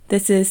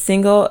This is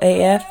Single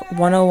AF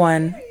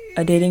 101,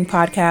 a dating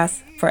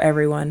podcast for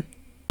everyone.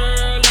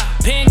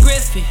 Ben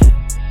Griffin,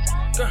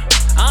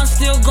 I'm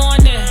still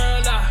going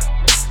there.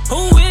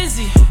 Who is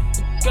he?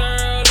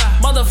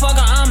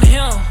 Motherfucker, I'm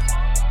him.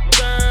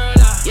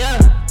 Yeah,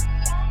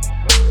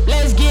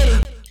 let's get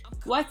it.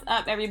 What's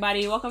up,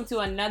 everybody? Welcome to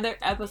another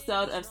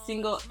episode of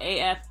Single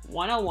AF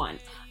 101.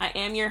 I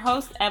am your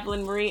host,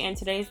 Evelyn Marie, and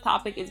today's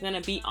topic is going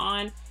to be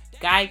on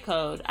guy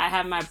code. I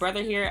have my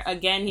brother here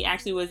again. He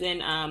actually was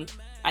in,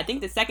 I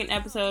think the second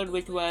episode,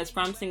 which was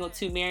From Single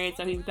to Married.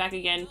 So he's back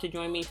again to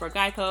join me for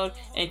guy code,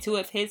 and two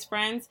of his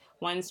friends.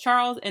 One's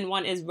Charles and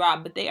one is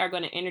Rob, but they are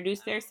going to introduce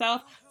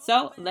themselves.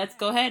 So let's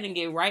go ahead and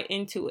get right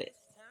into it.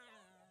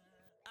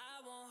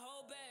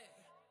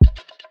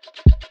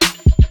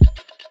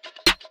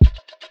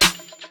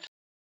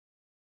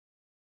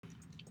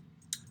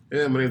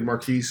 Yeah, my name is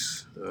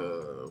Marquise.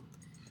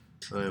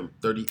 I am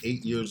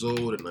 38 years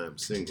old and I am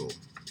single.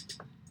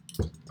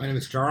 My name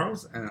is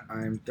Charles, and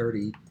I'm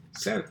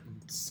 37.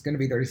 It's going to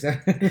be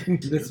 37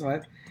 this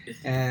month.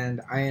 And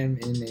I am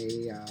in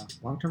a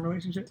long-term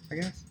relationship, I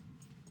guess.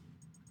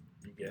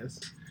 Yes.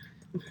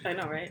 I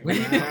know, right?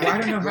 Wait, I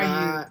don't know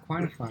how you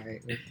quantify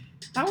it.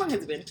 How long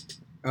has it been?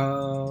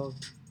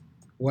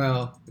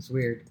 Well, it's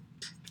weird.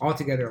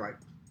 Altogether, like,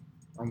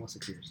 almost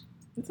 6 years.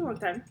 It's a long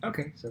time.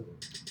 Okay, so...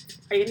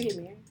 Are you going to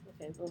get married?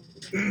 Okay,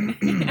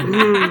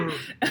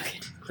 okay.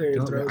 Clear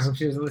your I throats. hope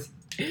she doesn't listen.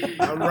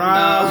 I'm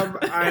Rob.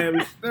 I am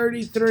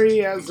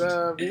 33 as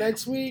of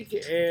next week,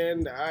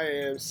 and I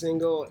am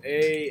single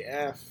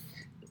AF.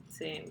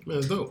 Same. Man,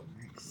 it's dope.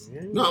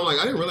 No, I'm like,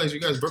 I didn't realize you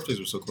guys' birthdays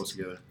were so close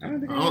together. I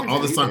don't think All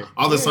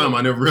this time,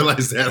 I never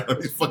realized that. All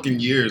these fucking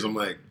years, I'm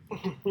like, I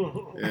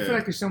feel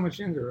like you're so much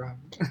younger, Rob.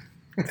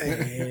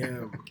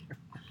 Damn.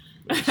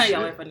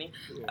 Y'all are funny.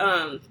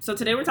 So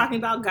today we're talking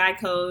about guy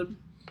code.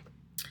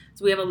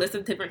 So we have a list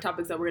of different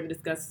topics that we're going to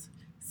discuss.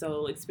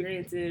 So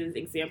experiences,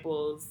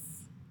 examples,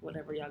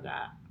 whatever y'all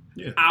got.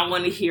 Yeah. I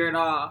want to hear it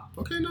all.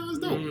 okay, no, it's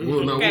dope.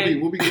 Mm-hmm. Okay.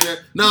 We'll be good at.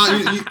 No,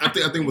 I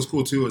think what's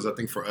cool too is I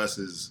think for us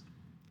is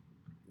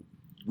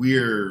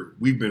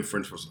we've been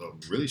friends for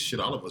really shit.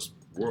 All of us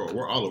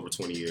we're all over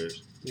 20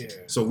 years. Yeah.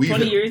 So we've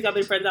 20 years, y'all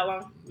been friends that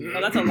long?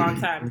 Oh, that's a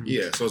long time.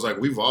 Yeah, so it's like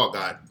we've all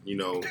got,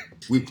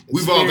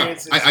 we've all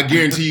got. I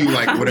guarantee you,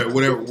 like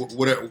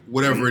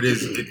whatever it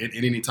is in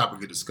any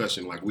topic of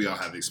discussion, like we all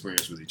have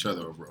experience with each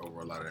other over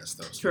a lot of that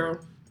stuff. So True.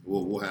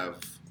 We'll have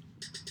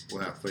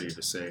plenty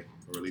to say,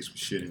 or at least we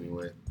should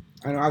anyway.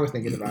 I know, I was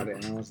thinking about it,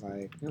 and I was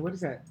like, what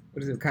is that? What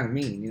does it kind of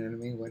mean? You know what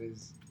I mean? What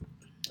is...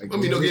 Like, I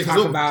mean, when we because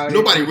talk about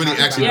nobody it, really talk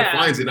actually about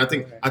defines it. And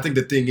I think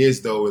the thing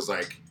is though is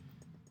like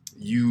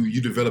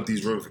you develop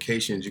these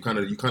ramifications. You kind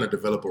of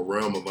develop a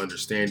realm of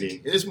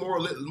understanding, and it's more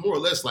or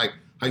less like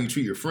how you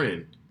treat your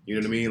friend. You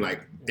know what I mean?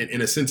 Like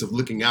in a sense of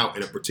looking out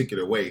in a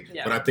particular way.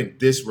 Yeah. But I think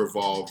this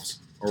revolves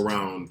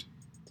around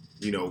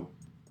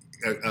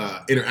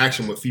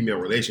interaction with female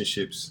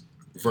relationships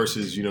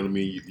versus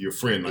your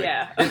friend. Like,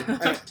 Yeah.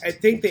 I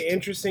think the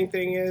interesting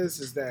thing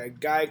is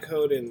that guy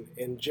code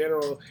in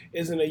general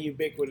isn't a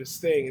ubiquitous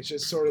thing. It's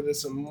just sort of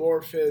this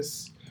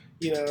amorphous,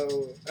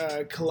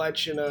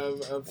 collection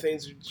of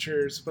things that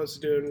you're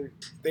supposed to do and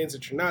things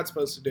that you're not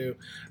supposed to do.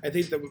 I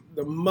think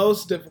the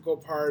most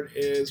difficult part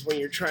is when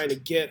you're trying to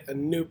get a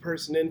new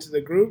person into the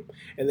group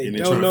and they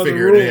don't know the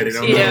rules. They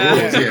don't know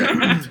the rules.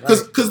 Yeah.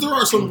 Because there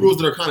are some rules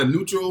that are kind of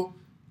neutral,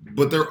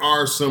 but there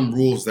are some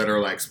rules that are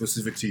like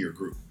specific to your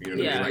group. You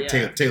know what I mean?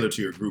 Like tailored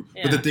to your group.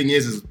 Yeah. But the thing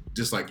is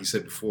just like you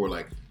said before,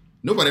 like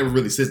nobody ever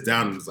really sits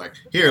down and is like,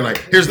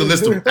 here's the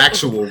list of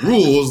actual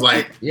rules.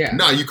 Like,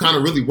 no, you kind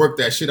of really work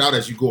that shit out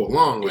as you go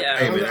along. Like,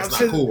 hey man, that's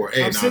not cool. Or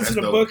hey, I'm that's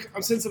dope.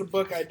 I'm sensing a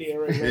book idea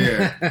right now.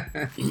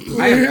 Yeah.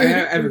 I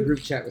have a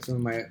group chat with some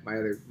of my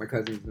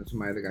cousins and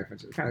some of my other guy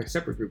friends. It's kind of a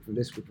separate group from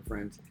this group of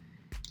friends.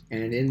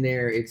 And in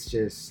there, it's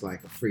just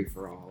like a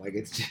free-for-all. Like,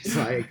 it's just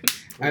like,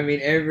 I mean,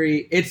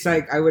 it's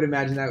like, I would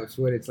imagine that was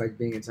what it's like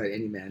being inside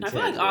any man's I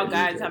feel like all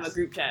guys have a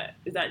group chat.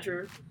 Is that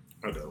true?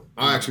 I know.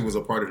 I actually was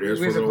a part of theirs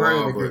for a little part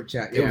while, of the but group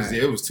chat,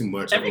 it was too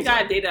much. Every guy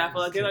I dated, I feel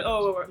like they're like,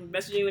 oh, we're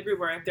messaging the group,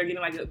 or if they're getting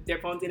like their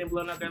phone's getting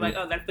blown up, they're like,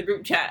 oh, that's the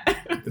group chat.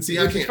 And see,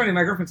 It's funny.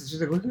 My girlfriend says, she's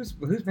like, well, who's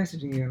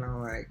messaging you? And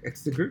I'm like,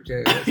 it's the group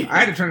chat. I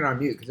had to turn it on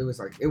mute because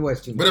it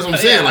was too much. But that's what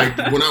I'm saying. Like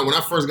when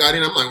I first got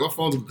in, I'm like, my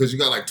phone's because you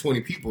got like 20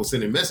 people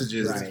sending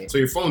messages, right. So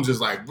your phone's just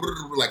like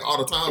all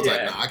the time. I was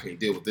like, nah, I can't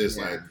deal with this.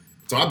 Yeah. Like,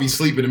 so I'll be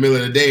sleeping in the middle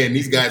of the day, and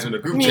these guys in the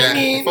group chat,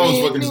 phone's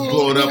fucking just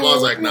blowing up. I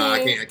was like, nah,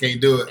 I can't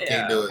do it. Yeah.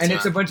 Can't do it. And So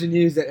it's a bunch of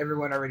news that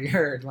everyone already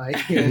heard. Like,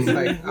 it's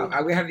like,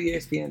 oh, we have the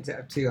ESPN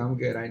tab too. I'm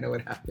good. I know what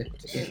happened.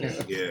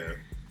 Yeah.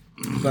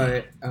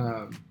 But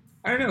I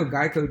don't know.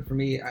 Guy code for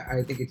me,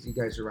 I think you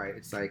guys are right.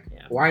 It's like,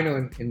 well, I know,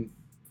 and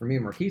for me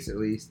and Marquise at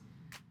least,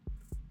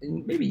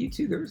 and maybe you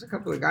too, there was a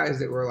couple of guys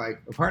that were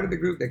like a part of the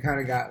group that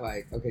kind of got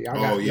like, okay, y'all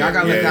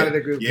got left out of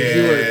the group because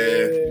you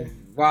were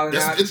wilding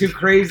out too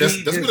crazy.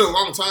 That's been a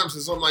long time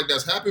since something like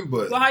that's happened.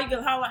 But well,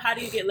 how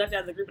do you get left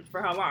out of the group for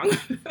how long?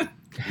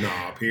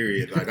 Nah,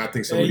 period. Like I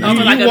think some of You, these,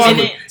 like a walk-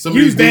 minute. some of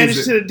you these vanished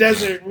dudes, to the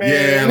desert,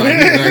 man.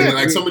 yeah,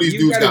 like some of these You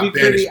dudes gotta got be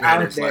pretty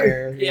banished. out Like,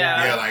 there.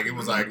 Yeah. like it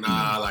was like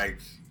nah, like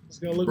It's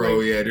gonna look bro,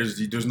 like, yeah.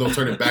 There's no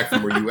turning back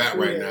from where you at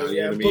right now.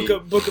 You know what I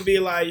mean? Book of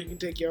Eli, you can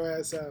take your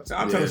ass out. So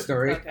I'll tell Yeah. a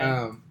story.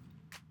 Okay.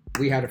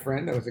 We had a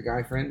friend that was a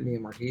guy friend, me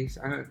and Marquise.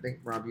 I don't think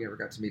Rob, you ever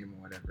got to meet him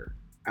or whatever.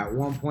 At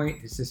one point,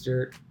 his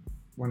sister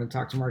wanted to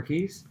talk to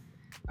Marquise.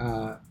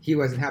 He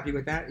wasn't happy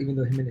with that, even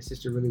though him and his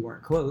sister really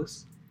weren't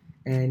close.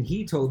 And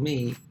he told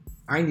me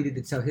I needed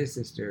to tell his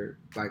sister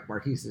like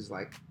Marquise's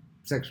like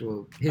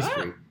sexual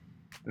history.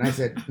 And I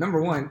said,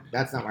 number one,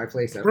 that's not my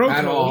place at Bro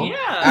all. code.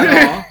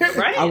 Yeah. At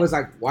all. Right. I was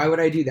like, why would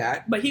I do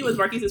that? But he was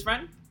Marquise's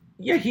friend?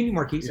 Yeah, he knew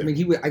Marquise. Yeah. I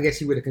mean, I guess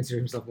he would have considered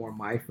himself more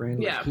my friend.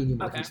 Like, Yeah, he knew okay.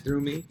 Marquise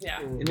through me. Yeah.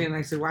 And then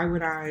I said, why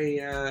would I,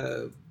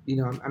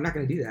 I'm not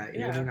going to do that. You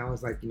know what I Yeah. mean? I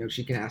was like,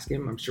 she can ask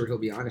him. I'm sure he'll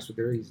be honest with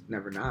her. He's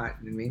never not.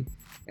 You know what I mean?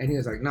 And he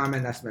was like, nah,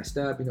 man, that's messed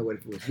up. What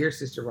if it was your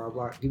sister, blah,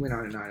 blah. He went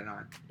on and on and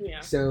on. Yeah.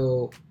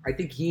 So I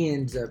think he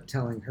ends up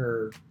telling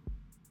her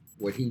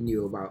what he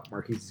knew about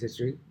Marquise's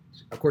history.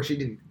 Of course, she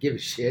didn't give a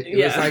shit. It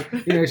was Yeah.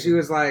 like, she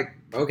was like,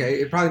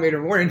 okay, it probably made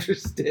her more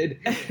interested.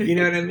 You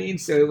know what I mean?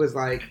 So it was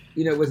like,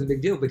 it wasn't a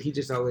big deal, but he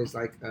just always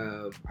like,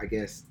 I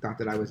guess, thought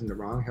that I was in the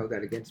wrong, held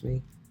that against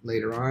me.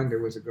 Later on, there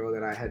was a girl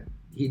that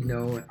he'd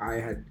known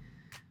I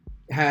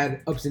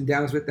had ups and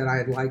downs with, that I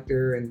had liked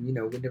her, and, we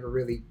never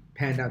really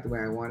panned out the way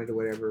I wanted or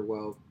whatever.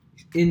 Well,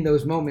 in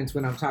those moments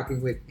when I'm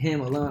talking with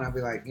him alone, I'll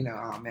be like,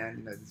 oh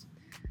man, this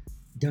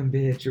dumb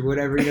bitch or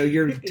whatever,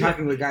 you're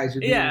talking with guys,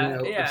 you're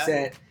being,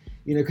 upset,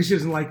 because she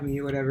doesn't like me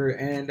or whatever.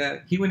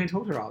 And he went and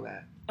told her all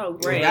that. Oh,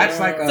 great. That's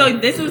like so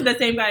this was the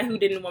same guy who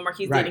didn't want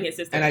Marquise Right. dating his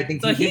sister. And I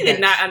think so he he did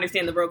did not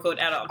understand the bro code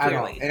at all, At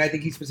all. clearly. And I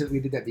think he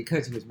specifically did that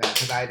because he was mad,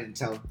 because I didn't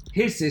tell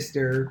his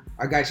sister,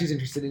 a guy she's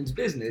interested in his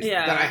business,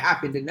 Yeah. that I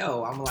happen to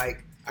know. I'm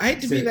like, I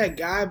hate to be that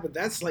guy, but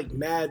that's like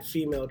mad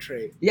female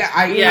trait. Yeah.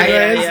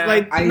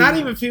 Like not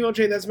even female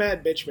trait. That's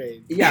mad bitch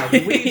made. Yeah,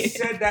 when we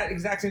said that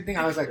exact same thing,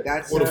 I was like,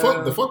 that's... Well,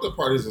 the fucked up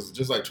part is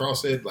just like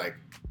Charles said, like,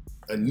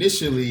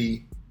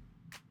 initially,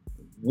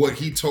 what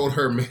he told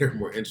her made her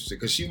more interested,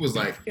 because she was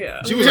like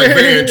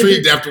very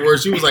intrigued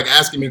afterwards. She was like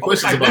asking me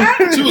questions about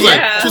it. She was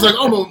like,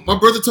 oh, my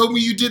brother told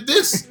me you did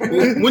this.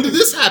 When did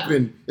this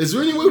happen? Is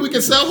there any way we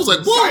can sell? I was like,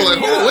 whoa, like,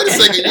 hold on, wait a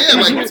second.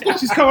 Yeah, like, what's going on?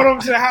 She's coming over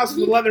to the house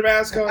with a leather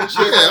mask on and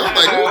shit. Yeah, I'm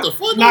like, what the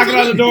fuck? Knocking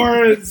on the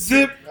door,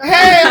 zip.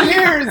 Hey, I'm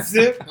here,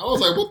 zip. I was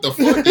like, what the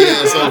fuck?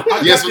 Yeah, so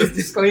I got this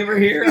disclaimer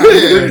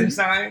here.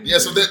 Sign. Yeah,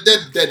 so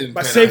that didn't.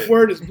 My safe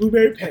word is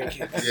blueberry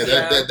pancakes.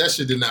 Yeah, that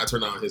shit did not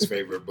turn out in his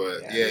favor,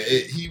 but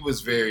he was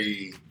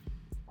very.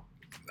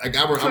 Like,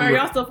 So are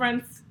y'all still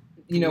friends?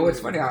 What's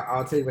funny?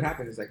 I'll tell you what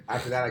happened. Is like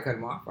after that, I cut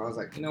him off. I was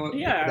like, you know what?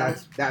 Yeah.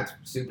 That's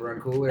super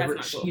uncool. Whatever.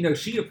 That's not cool.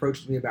 She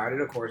approached me about it.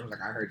 Of course, I was like,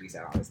 I heard you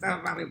said all this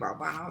stuff about me, blah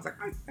blah. And I was like,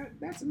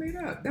 that's made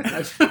up. That's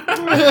not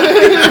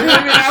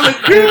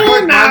true.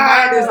 My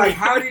mind is like,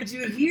 how did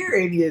you hear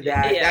any of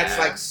that? Yeah. That's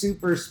like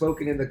super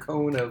spoken in the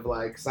cone of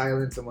like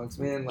silence amongst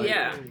men. Like,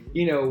 Yeah.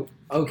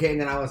 Okay. And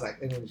then I was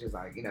like, and then she was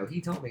like,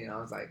 he told me, and I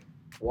was like,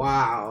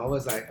 wow. I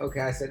was like,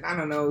 okay. I said, I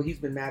don't know. He's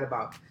been mad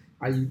about.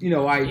 I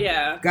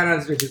got out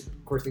of the because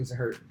of course things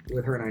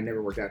with her and I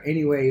never worked out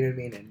anyway, you know what I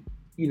mean? And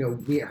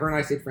her and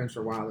I stayed friends for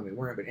a while and we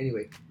weren't, but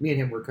anyway, me and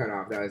him were cut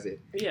off, that was it.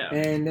 Yeah.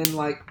 And then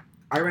like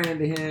I ran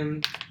into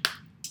him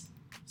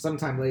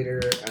sometime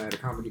later at a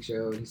comedy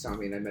show and he saw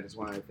me and I met his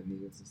wife and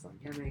he was just like,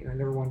 yeah man, I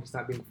never wanted to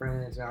stop being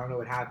friends and I don't know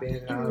what happened,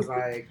 and I was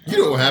like, you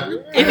know what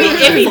happened?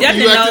 If he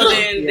doesn't know,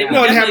 then Yeah. we You know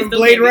what definitely happened, still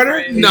Blade can't be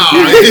Runner? friends. No.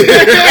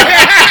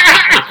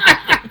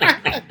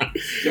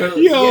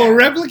 Yo,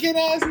 replicant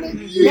ass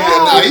nigga.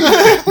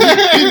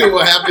 He knew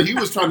what happened. He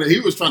was trying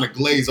to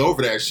glaze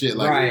over that shit.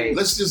 Like, Right.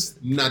 let's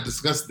just not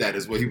discuss that.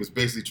 Is what he was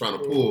basically trying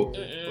to pull.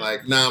 Mm-mm.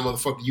 Like, nah,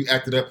 motherfucker, you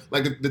acted up.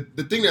 Like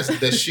the thing that's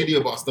shitty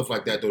about stuff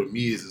like that though to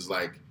me is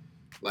like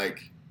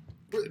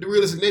the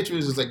realistic nature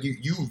is like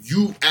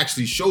you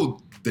actually showed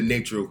the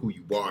nature of who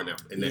you are now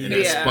in that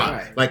Yeah. spot.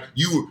 Right. Like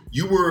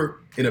you were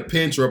in a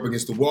pinch or up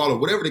against the wall or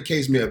whatever the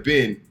case may have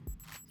been.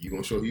 You're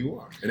gonna show who you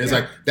are, and it's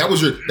like that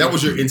was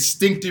your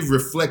instinctive,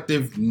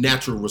 reflective,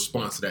 natural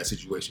response to that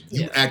situation.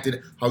 You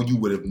acted how you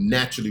would have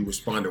naturally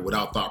responded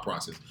without thought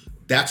process.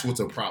 That's what's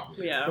a problem.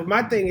 Yeah. But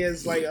my thing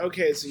is like,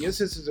 okay, so your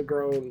sister's a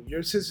grown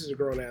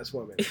ass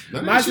woman.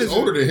 My she's sister-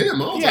 older than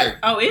him. I was like,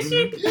 Oh, is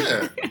she?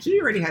 yeah. she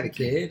already had a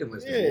kid and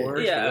was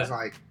divorced. Yeah. It was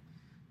like,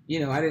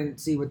 I didn't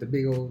see what the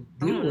big old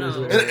deal Oh, was.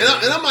 no. with And, it.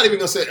 and I'm not even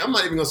gonna say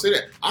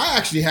that. I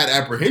actually had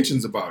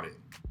apprehensions about it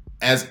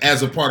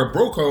as a part of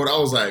bro code. I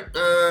was like,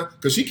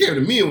 because she came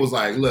to me and was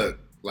like, look,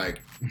 like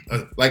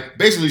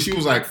basically she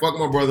was like, fuck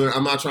my brother.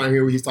 I'm not trying to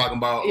hear what he's talking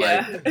about.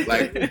 Yeah.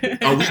 Like,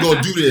 are we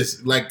gonna do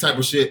this? Like type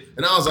of shit.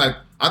 And I was like,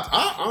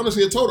 I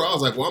honestly told her, I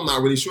was like, well, I'm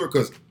not really sure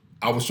because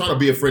I was trying to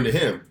be a friend to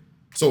him.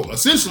 So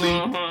essentially,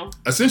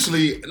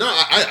 no,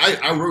 I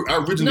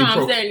originally. No,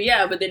 I'm saying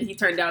but then he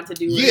turned down to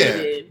do what he yeah,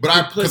 did. but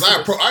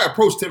I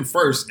approached him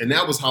first, and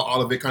that was how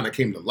all of it kind of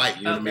came to light.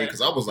 You know what I mean? Okay.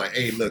 Because I was like,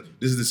 hey, look,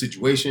 this is the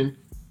situation.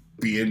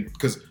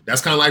 Because that's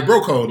kind of like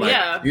bro code. Like,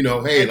 Yeah.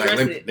 hey, like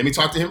Address it. let me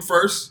talk to him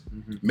first.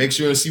 make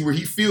sure and see where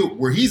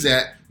he's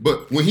at.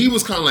 But when he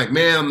was kind of like,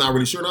 man, I'm not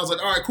really sure, and I was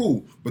like, all right,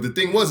 cool. But the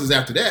thing is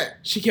after that,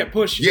 she kept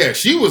pushing. Yeah,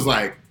 she was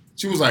like,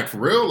 for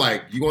real,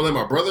 like, you gonna let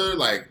my brother,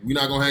 like, we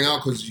not gonna hang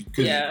out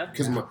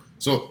because my.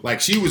 So like,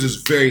 she was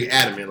just very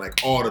adamant, like,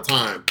 all the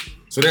time.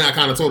 So then I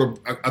kind of told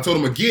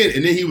him again,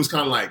 and then he was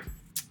kind of like,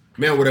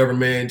 man, whatever,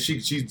 man.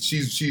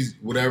 She's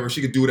whatever.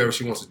 She could do whatever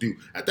she wants to do.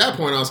 At that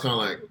point, I was kind of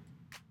like,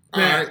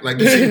 all right, like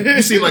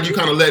you seem like you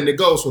kind of letting it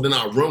go. So then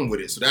I run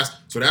with it. So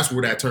that's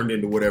where that turned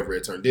into whatever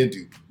it turned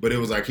into. But it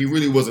was like he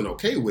really wasn't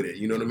okay with it.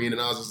 You know what I mean?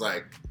 And I was just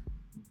like,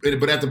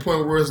 but at the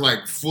point where it's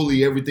like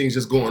fully everything's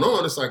just going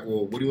on, it's like,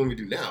 well, what do you want me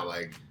to do now?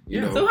 Like, you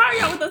know. So how are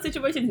y'all with those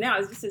situations now?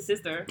 It's just his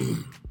sister.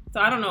 So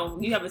I don't know.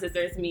 You have a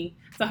sister. It's me.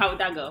 So how would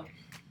that go?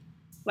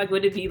 Like,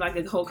 would it be like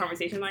a whole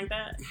conversation like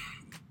that?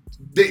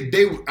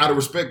 They out of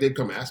respect, they'd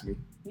come ask me.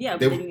 Yeah,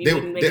 but my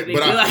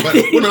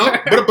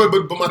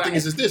thing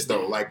is this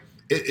though, like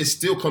it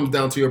still comes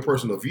down to your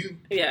personal view.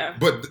 Yeah.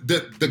 But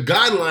the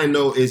guideline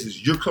though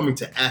is you're coming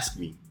to ask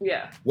me.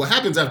 Yeah. What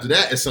happens after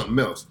that is something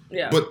else.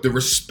 Yeah. But the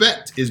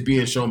respect is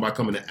being shown by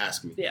coming to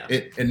ask me. Yeah.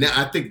 And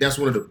I think that's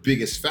one of the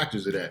biggest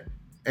factors of that.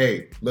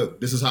 Hey,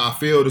 look, this is how I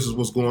feel. This is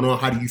what's going on.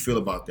 How do you feel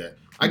about that?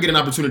 I get an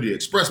opportunity to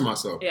express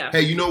myself. Yeah.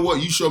 Hey, you know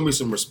what? You showed me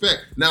some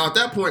respect. Now, at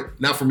that point,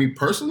 now for me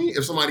personally,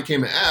 if somebody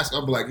came and asked,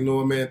 I'd be like, you know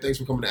what, man? Thanks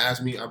for coming to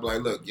ask me. I'd be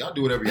like, look, y'all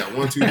do whatever y'all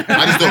want to.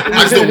 I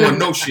just don't want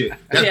no shit.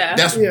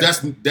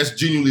 That's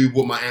genuinely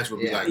what my answer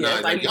would be like. Yeah,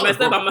 nah, like you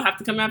messed up, I'm gonna have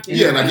to come after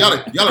you. Yeah,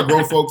 like y'all are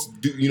grown folks.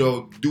 Do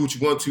what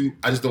you want to.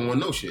 I just don't want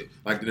no shit.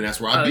 Like then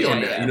that's where I'd be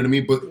on that. Yeah. You know what I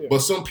mean? But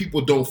some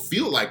people don't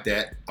feel like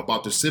that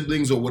about their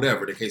siblings or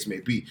whatever the case may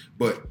be.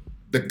 But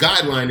the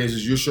guideline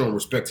is you're showing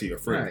respect to your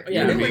friend. Right. You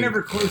Yeah, know they what were I mean?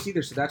 never close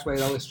either, so that's why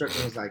it always struck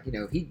me as like,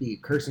 he'd be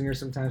cursing her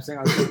sometimes, saying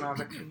all this stuff, and I was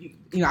like,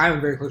 I have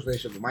a very close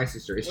relationship with my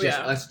sister. It's just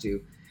us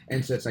two.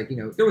 And so it's like,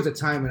 there was a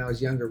time when I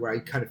was younger where I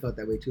kind of felt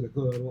that way too, like,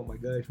 oh, I don't want my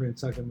guy friend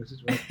talking to my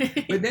sister.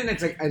 But then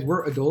it's like, as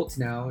we're adults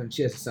now, and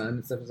she has a son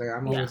and stuff, it's like,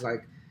 I'm always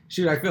like,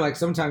 shoot, I feel like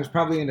sometimes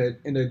probably in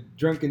a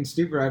drunken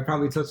stupor, I'd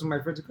probably tell some of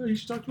my friends, like, oh, you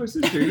should talk to my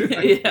sister.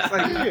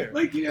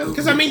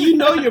 Because I mean, you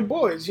know your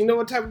boys. You know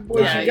what type of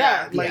boys you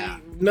got.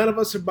 None of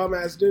us are bum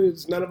ass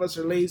dudes. None of us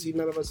are lazy.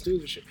 None of us do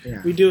the shit.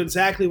 Yeah. We do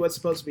exactly what's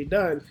supposed to be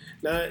done.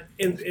 Now,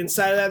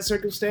 inside of that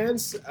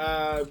circumstance,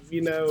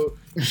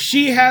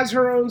 she has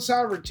her own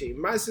sovereignty.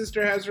 My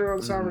sister has her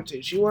own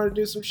sovereignty. She want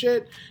to do some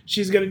shit.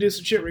 She's gonna do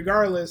some shit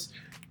regardless.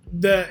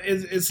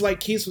 It's like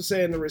Keith was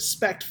saying, the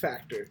respect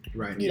factor.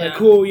 Right. Yeah. Like,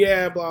 cool,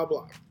 yeah, blah,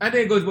 blah. I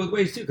think it goes both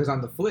ways, too, because on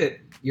the flip,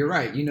 you're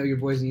right. You know your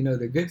boys and you know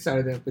the good side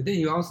of them, but then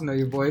you also know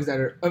your boys that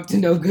are up to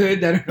no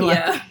good, that are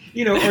like,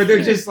 or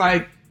they're just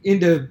like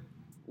into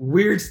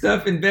weird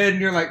stuff in bed,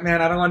 and you're like,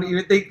 man, I don't want to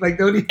even think, like,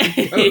 don't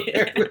even go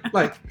there.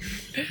 Like,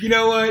 you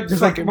know what?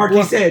 Just like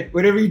Marky said,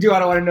 whatever you do, I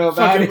don't want to know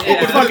about it.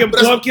 Fucking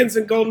Blumpkins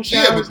and golden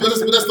showers. Yeah,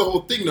 but that's the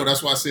whole thing, though.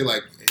 That's why I say,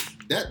 like,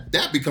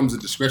 that becomes a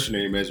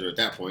discretionary measure at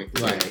that point.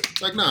 Right.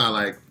 It's like, nah,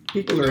 like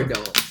people are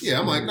adults. Yeah,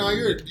 I'm like, nah,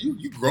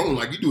 you grown,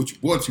 like you do what you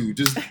want to.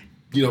 Just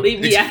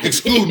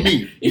exclude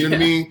me. You know what I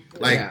mean?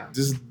 Like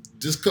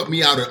just cut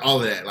me out of all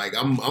of that. Like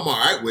I'm all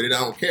right with it.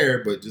 I don't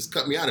care, but just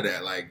cut me out of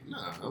that. Like,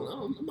 nah,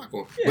 I'm not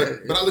going. Yeah.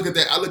 But I look at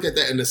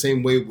that in the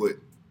same way with,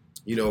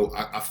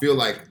 I feel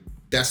like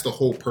that's the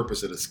whole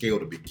purpose of the scale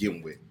to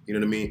begin with. You know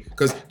what I mean?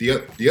 Because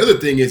the other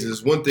thing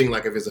is one thing,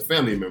 like if it's a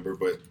family member,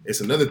 but it's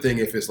another thing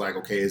if it's like,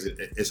 okay,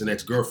 it's an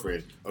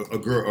ex-girlfriend, a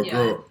girl,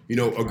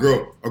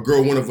 a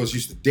girl one of us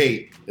used to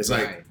date. It's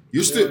like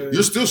you're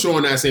still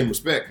showing that same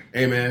respect.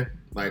 Hey man,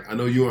 like I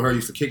know you and her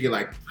used to kick it.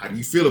 Like, how do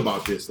you feel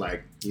about this?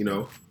 Like,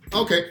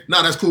 okay,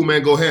 nah, that's cool,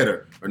 man. Go ahead,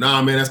 or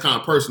nah, man, that's kind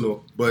of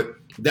personal. But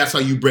that's how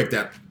you break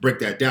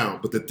that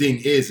down. But the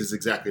thing is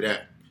exactly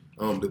that.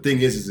 The thing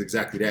is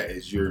exactly that.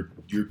 Is you're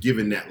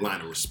giving that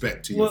line of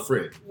respect to your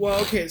friend. Well,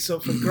 okay, so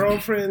for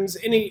girlfriends,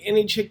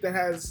 any chick that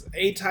has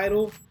a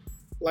title,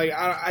 like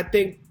I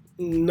think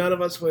none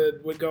of us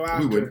would go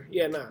after. We wouldn't.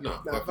 Yeah, no.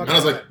 And I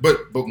was like, but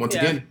once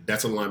again,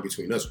 that's a line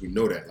between us. We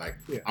know that. Like,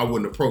 I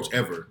wouldn't approach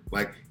ever.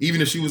 Like,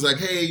 even if she was like,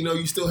 hey,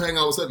 you still hang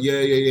out with stuff?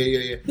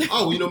 Yeah.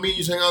 Oh, me and you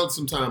just hang out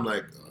sometime.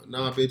 Like,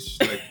 nah,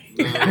 bitch. Like,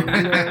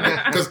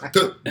 nah.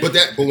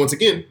 But once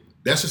again,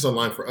 that's just a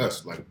line for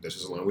us. Like, that's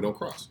just a line we don't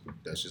cross.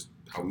 That's just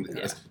how we.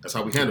 That's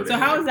how we handle that. So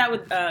how is that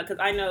with? Because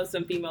I know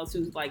some females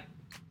who's like,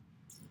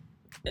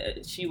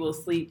 she will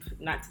sleep.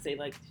 Not to say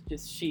like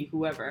just she,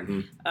 whoever,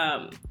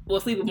 will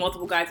sleep with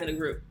multiple guys in a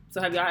group.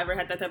 So have y'all ever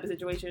had that type of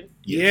situation?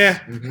 Yeah.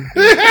 Mm-hmm.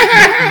 So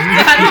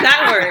how does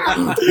that work?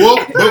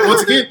 Well, but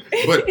once again,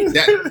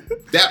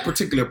 that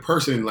particular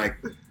person, like,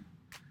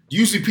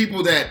 usually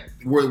people that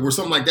where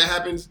something like that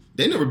happens,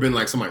 they never been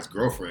like somebody's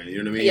girlfriend.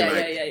 You know what I mean?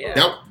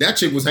 Yeah. That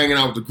chick was hanging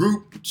out with the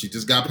group. She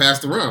just got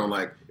passed around.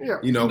 Like,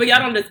 But y'all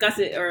don't discuss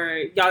it, or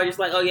y'all are just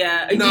like, oh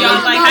yeah.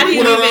 How do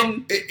you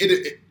even?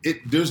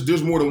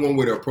 There's more than one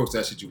way to approach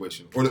that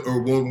situation, or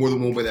more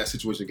than one way that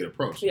situation get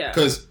approached. Yeah.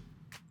 Because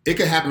it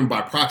could happen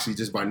by proxy,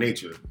 just by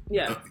nature.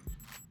 Yeah.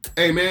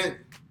 Hey man,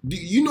 do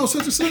you know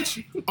such and such?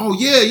 Oh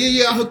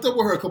yeah. I hooked up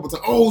with her a couple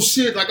times. Oh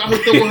shit, like I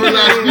hooked up with her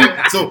last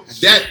week. So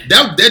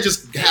that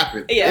just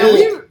happened.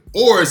 Yeah.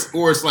 or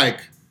it's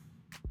like,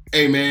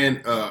 hey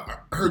man, I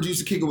heard you used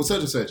to kick it with such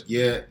and such.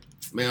 Yeah,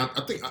 man,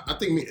 I think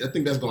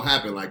that's gonna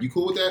happen. Like, you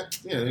cool with that?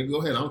 Yeah,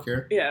 go ahead. I don't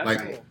care. Yeah,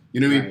 like, you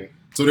know what I mean.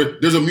 So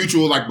there's a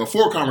mutual like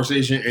before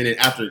conversation and then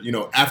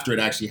after it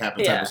actually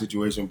happened type of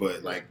situation.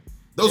 But like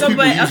those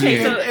people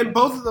usually in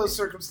both of those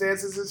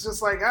circumstances, it's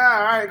just like, all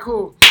right,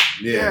 cool.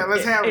 Yeah,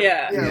 let's have it.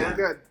 Yeah, we're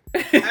good.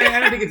 I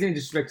don't think it's any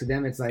disrespect to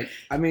them. It's like,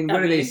 I mean,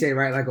 what do they say,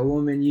 right? Like a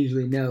woman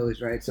usually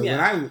knows, right? So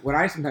what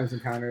I sometimes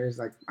encounter is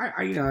like,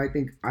 I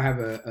think I have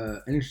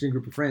an interesting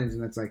group of friends,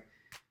 and that's like,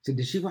 so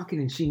did she walk in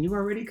and she knew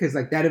already? Because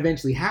like that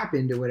eventually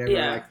happened or whatever.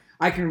 Yeah. Like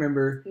I can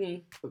remember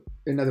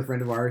another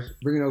friend of ours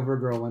bringing over a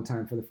girl one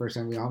time for the first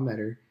time we all met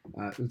her.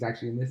 It was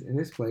actually in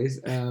this place.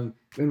 And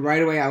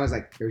right away I was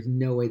like, there's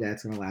no way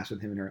that's gonna last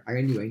with him and her.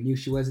 I knew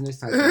she wasn't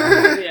this type of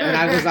guy. And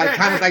I was like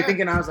kind of like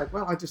thinking, I was like,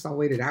 well, I'll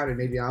wait it out and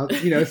maybe I'll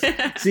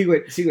see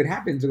what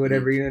happens or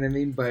whatever, you know what I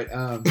mean? But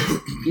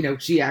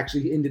she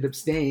actually ended up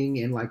staying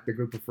in like the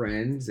group of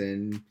friends,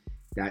 and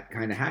that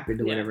kind of happened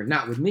or whatever.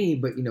 Not with me,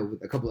 but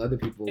with a couple other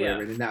people or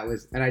whatever.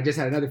 And I just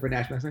had another friend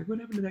ask me, I was like, what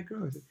happened to that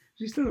girl? I said,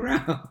 she's still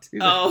around.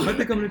 Like, I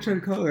think I'm gonna try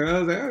to call her. I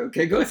was like, oh,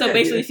 okay, go ahead. So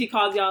basically, did she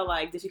call y'all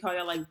like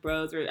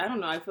bros, or I don't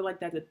know? I feel like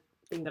that's a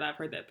thing that I've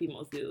heard that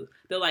females do.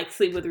 They'll like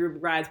sleep with the group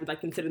of guys, but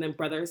like consider them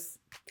brothers,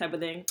 type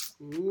of thing.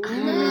 I don't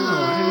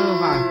know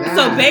about that.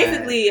 So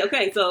basically,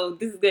 okay, so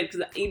this is good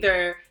because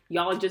either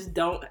y'all just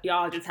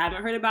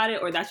haven't heard about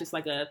it, or that's just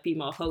like a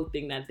female hoe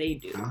thing that they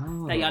do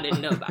that y'all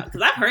didn't know about.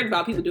 Because I've heard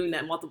about people doing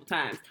that multiple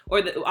times.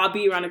 Or I'll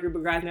be around a group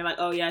of guys and they're like,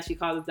 oh yeah, she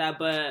calls us that,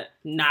 but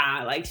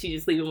nah, like she's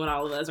just sleeping with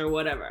all of us or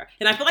whatever.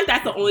 And I feel like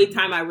that's the only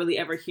time I really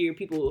ever hear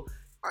people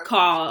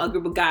call a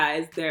group of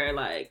guys their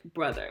like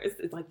brothers.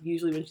 It's like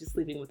usually when she's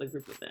sleeping with a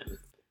group of them.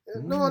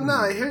 No.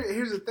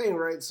 Here's the thing,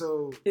 right?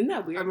 So isn't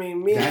that weird? I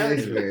mean, me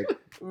and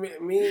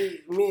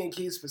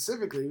Keith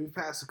specifically, we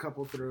passed a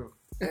couple through.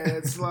 And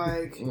it's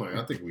like,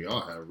 I think we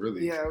all have,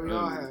 really. Yeah, we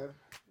all have.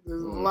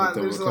 There's a lot.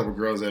 There's a couple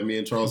girls that me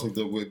and Charles hooked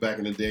up with back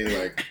in the day.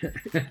 Like,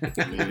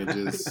 I mean, it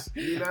just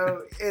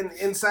and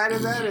inside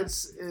of that,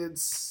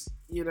 it's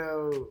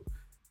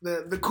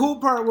the cool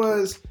part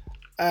was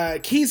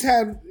Keith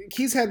had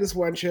this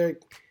one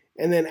chick,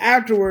 and then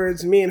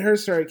afterwards, me and her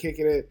started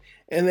kicking it.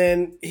 And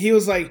then he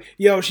was like,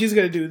 yo, she's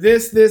going to do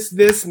this, this, and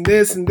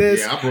this, and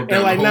this. Yeah, I broke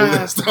down the whole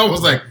list. I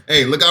was like,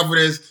 hey, look out for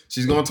this.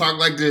 She's going to talk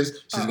like this.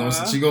 I gave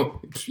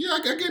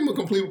him a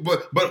complete,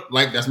 but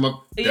like, that's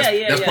part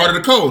of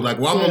the code. Like,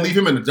 well, I'm going to leave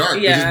him in the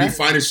dark. Yeah. Just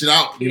be finding shit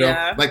out, you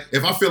know? Like,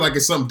 if I feel like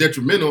it's something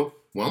detrimental,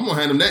 well, I'm going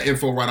to hand him that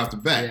info right off the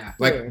bat.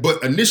 Yeah.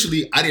 But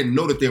initially, I didn't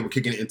know that they were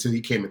kicking it until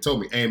he came and told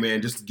me, hey,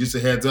 man, just a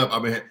heads up.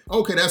 I've been,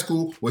 okay, that's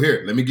cool. Well,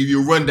 here, let me give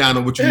you a rundown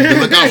of what you need to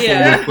look out for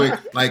real quick.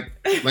 Like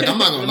I'm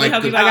not going to, like,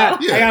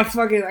 I got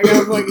fucking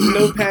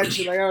notepad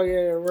shit. Like, oh,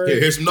 yeah, right.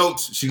 Here's some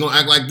notes. She's going to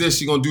act like this.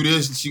 She's going to do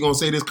this. She's going to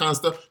say this kind of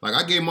stuff. Like,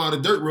 I gave him all the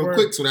dirt real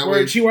quick so that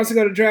way. She wants to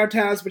go to Draft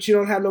House, but she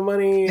don't have no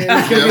money. And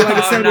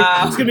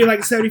it's going to be like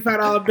a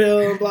 $75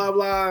 bill, blah,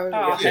 blah.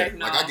 Oh, heck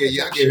no. Like, I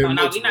gave him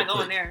notes. We're not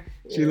going there.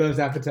 She loves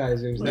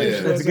appetizers.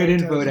 That's good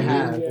info to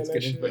have. That's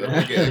good info to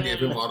have. I gave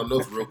him all the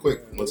notes real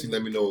quick once he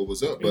let me know what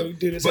was up. But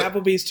dude, this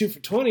Applebee's 2 for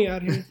 $20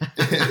 out here.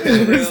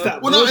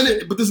 Well, no,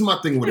 but this is my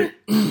thing with it.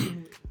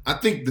 I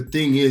think the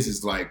thing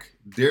is like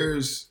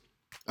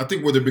I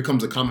think where there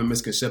becomes a common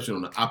misconception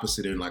on the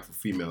opposite end, like for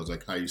females,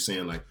 like how you're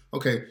saying, like,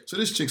 okay, so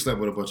this chick slept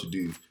with a bunch of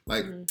dudes.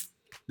 Like,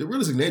 the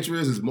realistic nature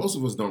is most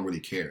of us don't really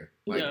care.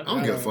 Like, I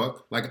don't give a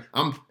fuck. Like,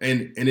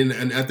 and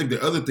I think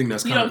the other thing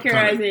that's you don't care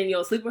as in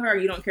you'll sleep with her, or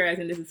you don't care as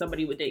in this is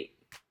somebody you would date.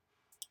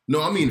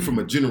 No, I mean from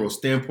a general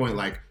standpoint,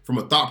 like from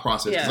a thought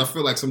process. Because I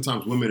feel like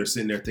sometimes women are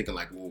sitting there thinking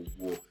like,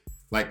 well,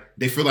 like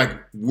they feel like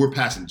we're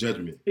passing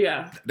judgment.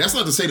 Yeah. That's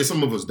not to say that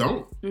some of us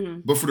don't,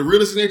 but for the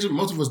realistic nature,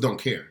 most of us don't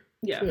care.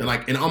 Yeah. And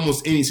like in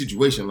almost any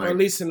situation, like, or at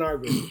least in our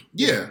group.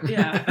 Yeah.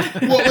 Yeah.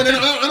 Well, and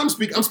I'm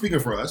speaking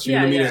for us. You know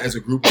what I mean? As a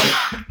group, like,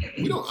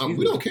 we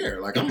don't care.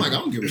 Like I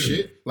don't give a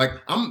shit. Like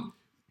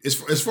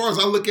as far as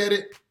I look at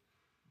it,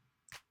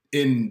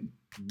 in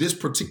this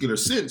particular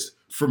sense,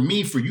 for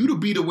you to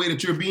be the way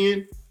that you're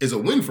being is a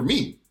win for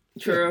me.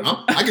 True.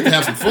 I get to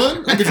have some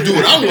fun. I get to do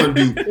what I want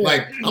to do.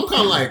 Like, I'm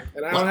kind of like...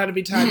 And I don't have to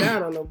be tied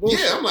down on no bullshit.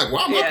 Yeah, I'm like,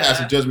 why am I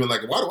passing judgment?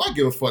 Like, why do I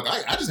give a fuck?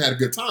 I just had a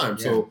good time,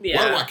 so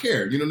why do I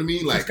care? You know what I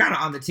mean? Like, it's kind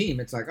of on the team.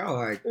 It's like, oh,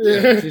 like,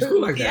 she's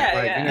cool like that.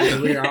 Like,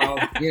 we're all,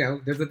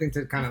 there's nothing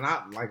to kind of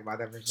not like about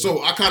that person.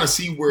 So I kind of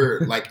see where,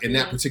 like, in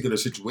that particular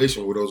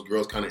situation where those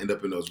girls kind of end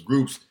up in those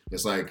groups,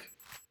 it's like,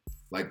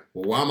 well,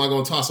 why am I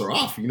going to toss her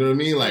off? You know what I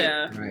mean? Like,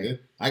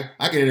 I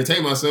can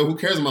entertain myself. Who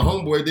cares if my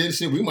homeboy did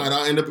shit? We might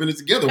all end up in it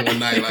together one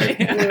night. Like,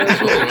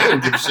 I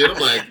don't give a shit. I'm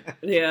like,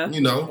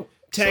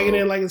 tagging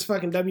in like it's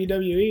fucking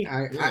WWE.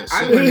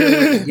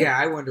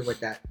 I wonder what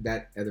that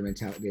other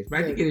mentality is. But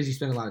I think it is you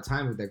spend a lot of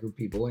time with that group of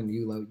people,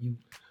 and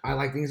I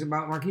like things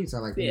about Marquise. I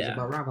like things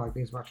about Rob. I like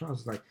things about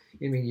Charles. It's like,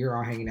 I mean, you're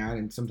all hanging out,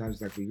 and sometimes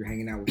like you're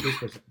hanging out with this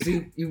person.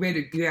 See, you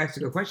asked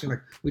a good question,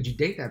 like, would you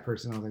date that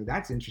person? I was like,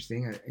 that's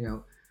interesting.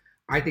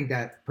 I think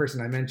that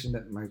person I mentioned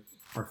that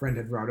our friend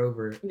had brought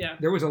over,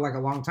 there was a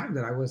long time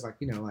that I was like,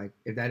 like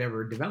if that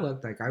ever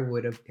developed, like I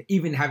would have,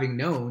 even having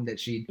known that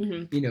she'd,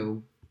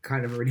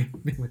 kind of already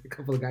been with a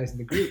couple of guys in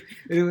the group.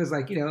 And it was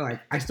like, like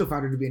I still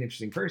found her to be an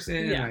interesting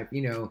person. Yeah. Like,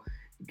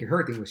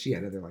 her thing was she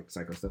had other like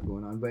psycho stuff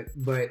going on, but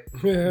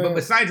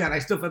besides that, I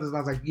still felt as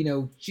I was like,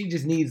 she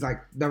just needs like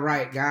the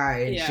right guy,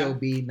 and she'll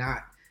be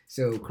not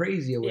so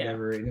crazy or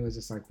whatever. And it was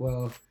just like,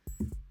 well,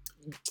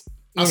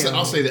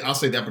 I'll say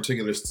that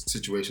particular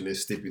situation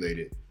is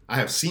stipulated. I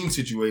have seen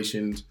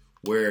situations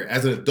where,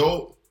 as an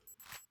adult,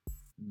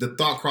 the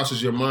thought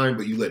crosses your mind,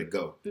 but you let it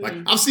go. Like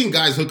I've seen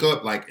guys hook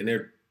up, like, and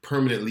they're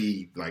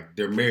permanently like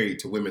they're married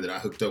to women that I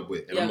hooked up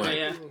with, and I'm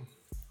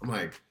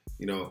like.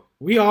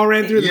 We all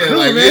ran through the crew,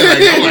 man.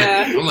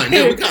 Yeah, I'm like,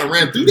 man, we kind of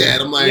ran through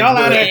that. I'm like, y'all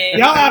out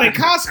at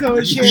Costco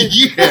and shit.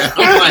 Yeah,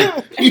 I'm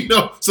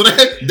like, so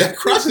that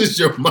crosses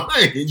your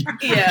mind, and you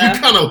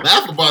kind of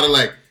laugh about it,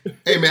 like,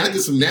 hey, man, I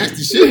did some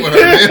nasty shit with her,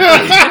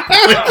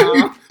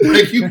 man.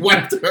 like you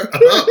wiped her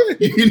up,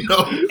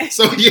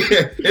 So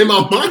in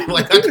my mind,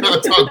 like I kind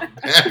of talk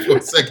bad for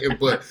a second,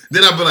 but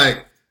then I'll be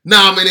like,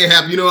 nah, man, it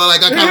happened.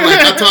 Like I kind of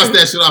I tossed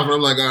that shit off, and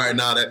I'm like, all right,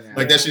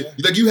 that shit.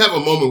 Like you have a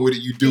moment with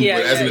it, you do,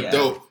 but as an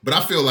adult. But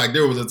I feel like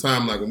there was a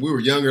time, like when we were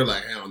younger,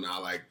 like hell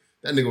no, like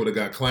that nigga would have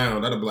got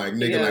clowned. I'd have been like,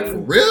 nigga, like for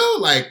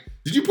real, like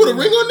did you put a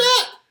ring on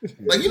that?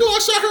 Like I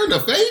shot her in the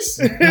face.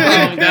 Like,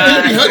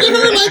 God. You be hugging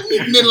her, like,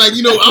 and then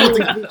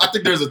I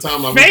think there's a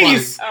time like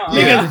face,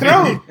 nigga,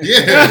 throat.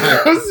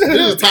 Yeah,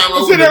 there's a time I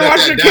was there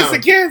watching Kiss the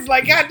Kids,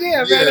 like,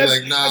 goddamn,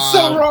 man, that's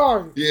so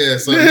wrong. Yeah,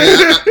 so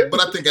but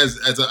I think as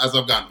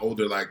I've gotten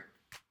older, like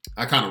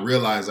I kind of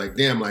realized, like,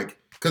 damn, like,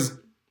 because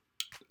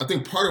I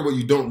think part of what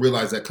you don't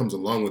realize that comes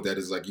along with that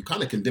is like you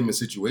kind of condemn a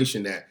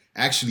situation that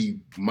actually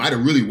might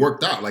have really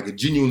worked out, like it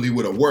genuinely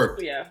would have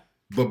worked. Yeah.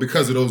 But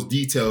because of those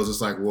details,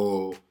 it's like,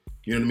 well.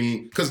 You know what I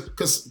mean?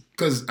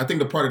 Because I think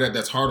the part of that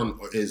that's hard on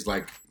is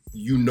like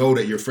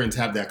that your friends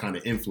have that kind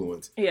of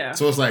influence. Yeah.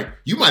 So it's like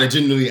you might have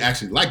genuinely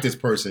actually liked this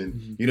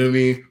person. You know what I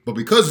mean? But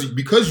because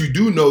you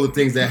do know the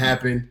things that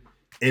happen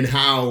and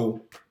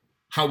how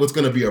it's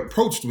going to be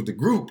approached with the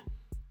group,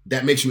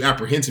 that makes you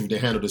apprehensive to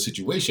handle the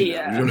situation.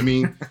 Yeah. You know what I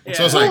mean?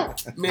 So it's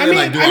like,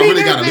 man, do I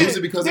really gotta lose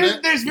it because of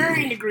that? There's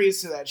varying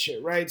degrees to that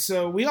shit, right?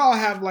 So we all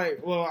have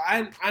like, well,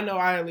 I know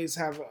I at least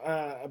have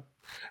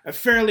a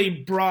fairly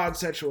broad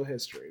sexual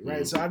history,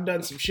 right? So I've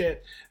done some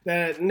shit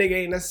that nigga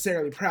ain't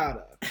necessarily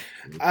proud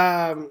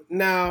of.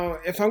 Now,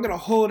 if I'm gonna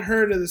hold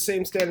her to the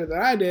same standard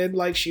that I did,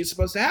 like she's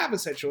supposed to have a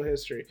sexual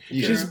history.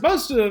 Yeah. She's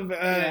supposed to have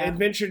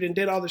adventured and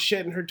did all the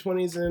shit in her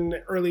 20s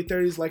and early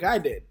 30s like I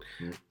did.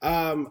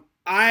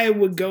 I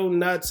would go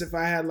nuts if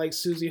I had like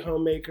Susie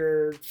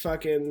Homemaker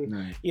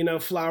fucking,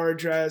 flower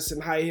dress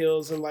and high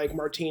heels and like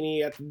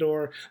martini at the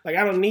door. Like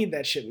I don't need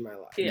that shit in my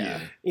life.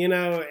 Yeah.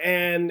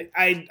 And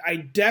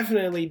I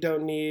definitely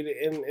don't need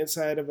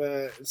inside of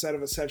a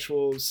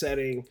sexual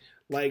setting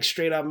like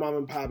straight up mom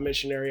and pop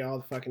missionary all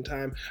the fucking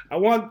time. I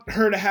want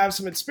her to have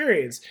some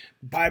experience.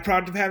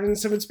 Byproduct of having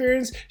some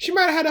experience, she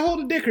might have had to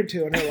hold a dick or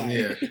two in her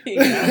life.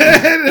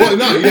 Well,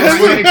 no,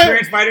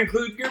 experience might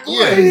include your boys.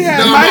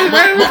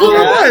 Might include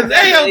your boys.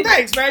 Hey, yo,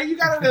 thanks, man. You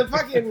got to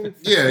fucking.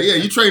 Yeah,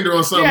 you trained her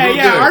on something. Real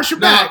good. Arch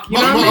your back.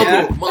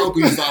 My uncle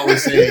used to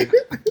always say.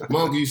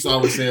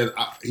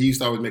 He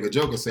used to always make a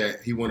joke and say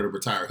he wanted a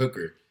retired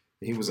hooker,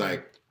 and he was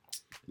like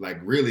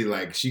really,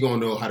 like she gonna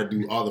know how to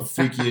do all the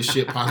freakiest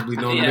shit possibly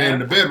known to man in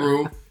the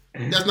bedroom.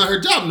 That's not her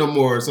job no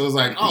more. So it's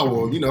like,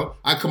 oh well,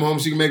 I come home,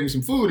 she can make me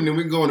some food, and then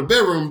we can go in the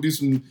bedroom and do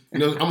some. I'm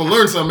gonna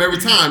learn something every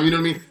time. You know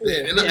what I mean?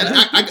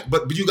 Yeah. And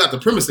but you got the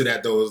premise of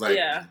that though. It's like,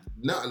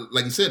 no,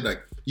 like you said,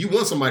 like you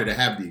want somebody to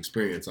have the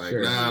experience. Like,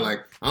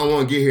 like I don't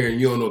want to get here and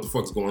you don't know what the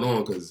fuck's going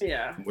on because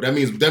well, that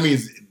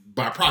means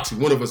by proxy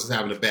one of us is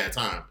having a bad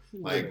time.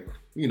 Like,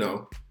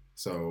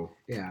 So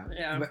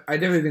but I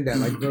definitely think that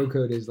like bro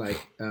code is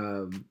like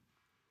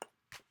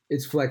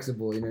it's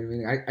flexible. You know what I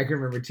mean? I can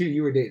remember too.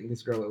 You were dating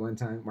this girl at one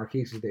time.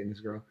 Marquise was dating this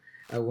girl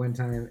at one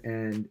time,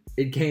 and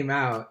it came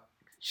out.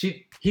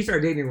 He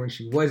started dating her when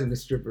she wasn't a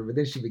stripper, but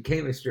then she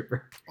became a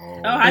stripper.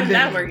 How did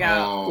that work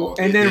out?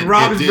 And then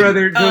Rob's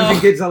brother goes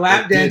and gets a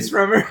lap dance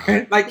from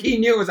her. Like he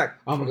knew it was like,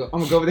 I'm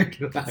gonna go over there and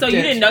get a lap dance. So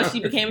you didn't know she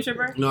became a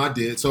stripper? No, I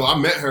did. So I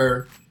met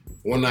her.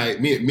 One night,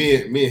 me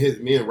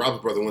and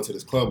Rob's brother went to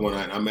this club one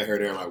night, and I met her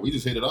there. And like, we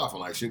just hit it off, and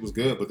like, shit was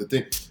good. But the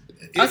thing,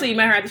 so you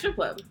met her at the strip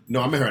club?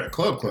 No, I met her at a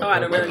club. Oh, I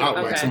don't really.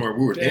 Like somewhere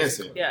we were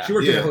dancing. Yeah, she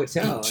worked at a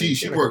hotel.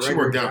 She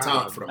worked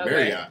downtown for the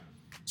Marriott.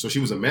 So she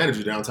was a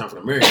manager downtown for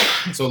the Marriott.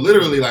 So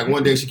literally, like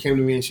one day she came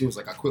to me and she was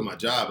like, I quit my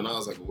job, and I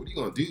was like, well, what are you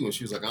gonna do? And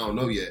she was like, I don't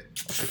know yet.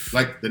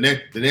 Like the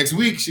next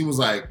week, she was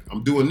like,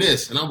 I'm doing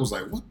this, and I was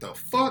like, what the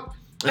fuck?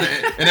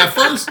 And at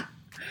first,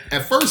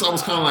 I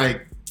was kind of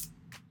like,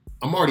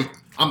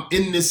 I'm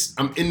in this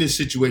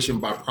situation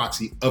by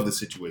proxy of the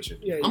situation.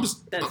 Yeah, I'm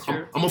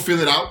gonna feel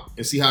it out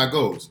and see how it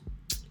goes.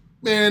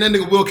 Man, that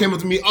nigga Will came up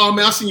to me. Oh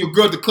man, I seen your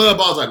girl at the club.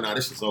 I was like, nah,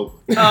 this shit's over.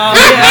 Oh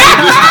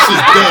yeah, this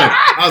shit's done.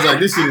 I was like,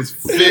 this shit is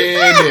finished.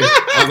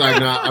 I was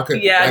like, nah, okay.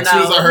 Yeah, as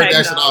soon as I heard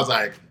that shit, I was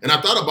like, and I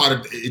thought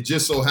about it. It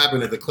just so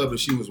happened at the club that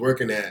she was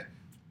working at,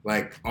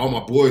 like all my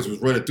boys was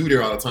running through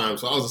there all the time.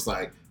 So I was just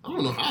like, I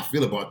don't know how I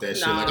feel about that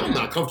shit. Like I'm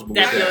not comfortable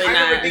with that. Definitely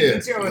I remember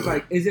thinking too. I was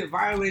like, is it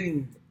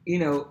violating? You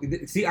know,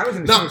 see, I was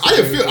in. No, I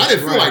didn't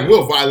feel like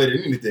Will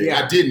violated anything.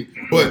 Yeah. I didn't,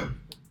 but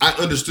I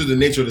understood the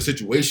nature of the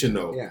situation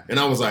though, yeah. And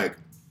I was like,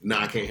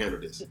 nah, I can't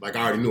handle this. Like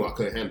I already knew I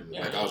couldn't handle it.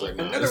 Like I was like,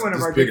 nah, another one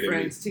of our good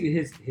friends too.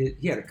 He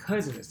had a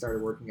cousin that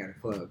started working at a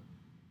club,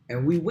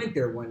 and we went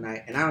there one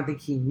night, and I don't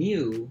think he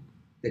knew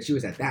that she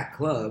was at that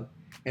club,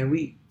 and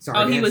we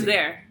saw. Oh, he was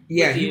there.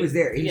 Yeah, he was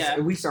there.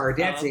 We saw her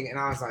dancing, and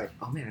I was like,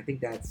 oh man, I think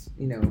that's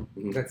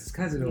that's his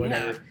cousin or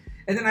whatever.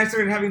 And then I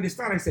started having this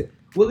thought. I said,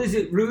 well, is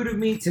it rude of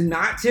me to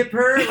not tip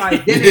her?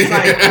 Like, then it's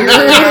like,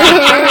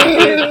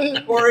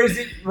 or is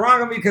it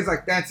wrong of me because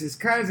like that's his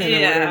cousin or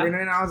whatever? And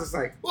then I was just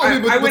like, well,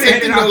 I went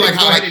ahead and like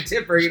how I did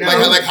tip her, you know,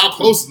 like how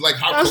close is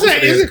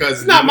his cousin?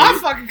 It's not my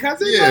fucking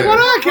cousin. Yeah. Like, what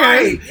do I care?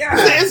 Right, yeah.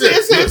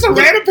 It's a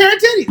random pair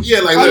of titties.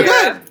 Yeah, like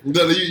look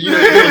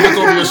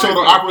over your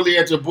shoulder awkwardly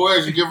at your boy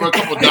as you give her a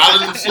couple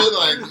dollars and shit.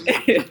 Like,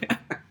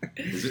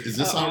 is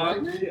this all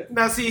right, man?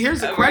 Now, see,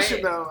 here's the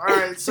question though. All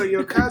right, so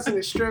your cousin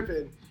is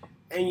stripping.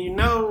 And you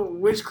know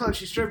which club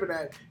she's stripping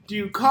at. Do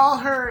you call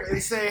her and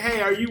say,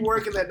 hey, are you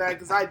working that night?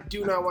 Because I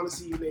do not want to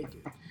see you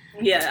naked.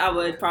 Yeah, I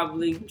would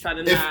probably try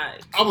to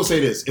not. I would say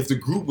this. If the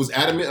group was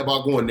adamant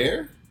about going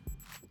there,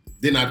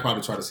 then I'd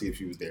probably try to see if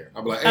she was there.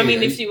 I'd be like, hey, I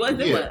mean, if she was,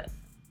 then what?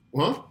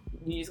 Huh?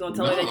 You just going to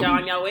tell her that y'all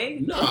on your way?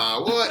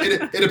 Nah, well,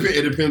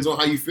 it depends on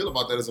how you feel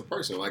about that as a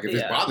person. Like, if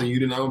it's bothering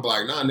you, then I'm going to be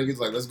like, nah, niggas,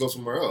 like, let's go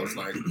somewhere else.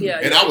 Like,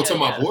 and I would tell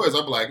my boys,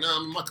 I'd be like, nah, I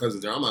mean, my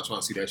cousin's there. I'm not trying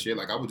to see that shit.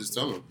 Like, I would just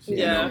tell them.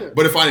 Yeah. You know?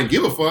 But if I didn't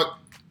give a fuck,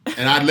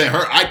 and I'd let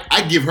her,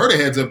 I'd give her the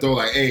heads up though,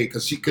 like, hey,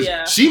 cause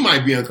she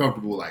might be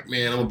uncomfortable, like,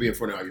 man, I'm gonna be in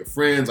front of all your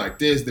friends, like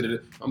this,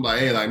 I'm like,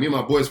 hey, like, me and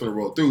my boys finna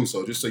roll through,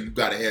 so just so you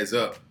got a heads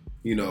up,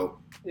 you know,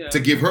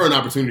 to give her an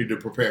opportunity to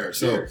prepare.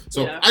 So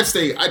I'd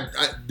say,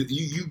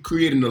 you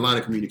creating the line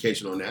of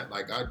communication on that,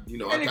 like, and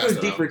it goes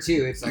deeper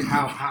too. It's like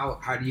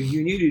how do you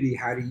view nudity?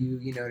 How do you,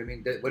 you know what I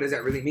mean? What does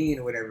that really mean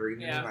or whatever?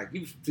 You know, like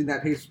you've seen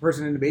that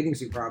person in the bathing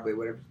suit probably,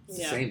 whatever. It's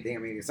the same thing. I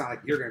mean, it's not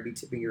like you're gonna be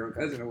tipping your own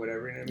cousin or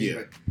whatever. You know what I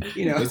mean? But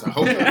you know, I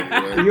hope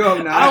not. You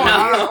hope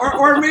not.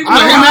 Or maybe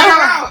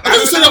I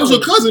just said that was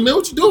your cousin, man.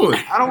 What you doing?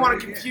 I don't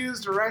want to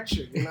confuse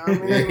direction. You know what I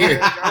mean?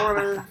 Like, I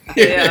want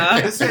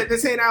to.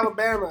 This ain't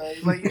Alabama.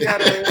 Like you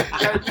gotta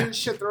do this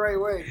shit the right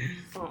way.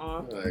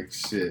 Like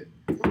shit.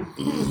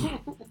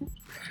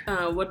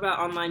 What about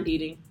online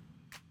dating?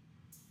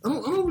 I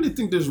don't really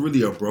think there's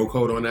really a bro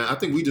code on that. I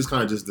think we just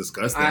kind of just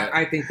discussed that.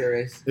 I think there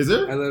is. Is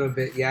there? A little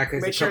bit, yeah.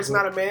 Cause make sure it's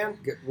not a man.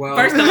 Well,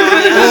 first of all,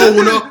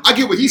 well, no, I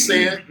get what he's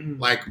saying.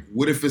 Like,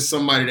 what if it's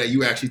somebody that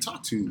you actually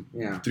talk to?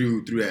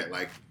 Through that,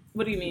 like.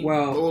 What do you mean?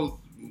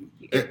 Well,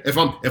 if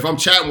I'm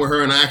chatting with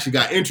her and I actually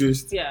got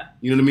interest, you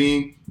know what I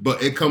mean.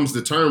 But it comes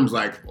to terms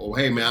like, oh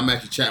hey man, I'm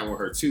actually chatting with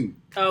her too.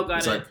 Oh, got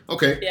it's it. like,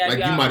 okay, like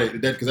you might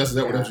have that because that's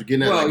what you're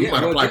getting at. Well, like, you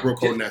might apply bro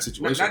code in that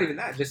situation. Not even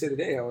that. Just the other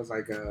day, I was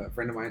like, a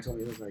friend of mine told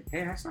me, he was like,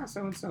 hey, I saw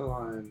so and so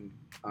on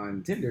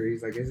Tinder.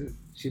 He's like, isn't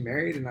she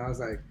married? And I was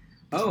like,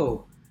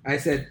 oh. I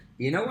said,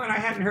 you know what? I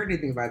hadn't heard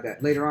anything about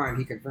that. Later on,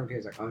 he confirmed. He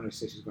was like, oh no,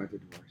 she's going through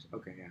divorce.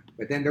 Okay, yeah.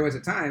 But then there was a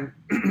time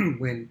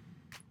when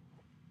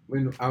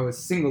I was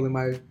single in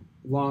my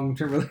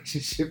long-term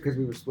relationship because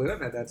we were split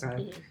up at that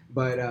time.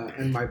 But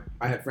and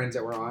I had friends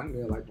that were on,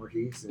 you know, like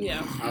Marquise. And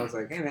I was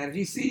like, hey man, if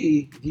you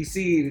see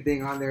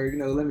anything on there, you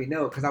know, let me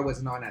know because I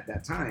wasn't on at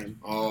that time.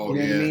 Oh,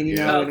 you know what I mean? You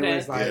know, and it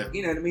was like, yeah.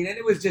 You know what I mean? And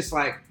it was just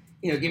like,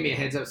 you know, give me a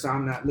heads up so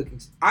I'm not looking.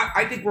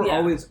 I think we're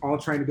always all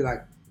trying to be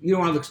like, you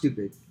don't want to look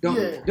stupid.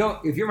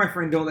 Don't. If you're my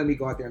friend, don't let me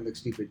go out there and look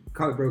stupid.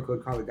 Call it bro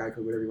code, call it guy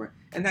code, whatever you want.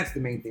 And that's the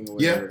main thing. Or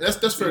whatever. Yeah,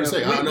 that's fair to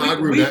say. I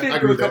agree with that. We've been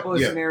through a couple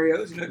of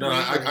scenarios. You know, no,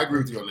 I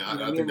agree with you on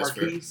that. I think that's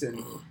fair.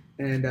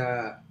 And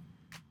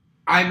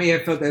I may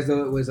have felt as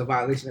though it was a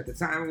violation at the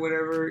time or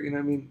whatever. You know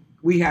what I mean?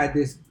 We had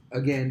this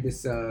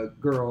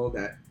girl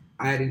that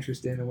I had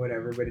interest in or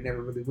whatever, but it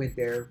never really went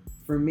there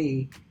for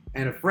me.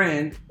 And a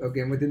friend,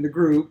 again, within the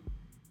group,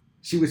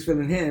 she was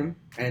feeling him,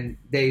 and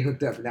they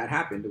hooked up, and that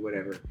happened or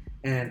whatever.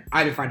 And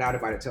I didn't find out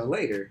about it till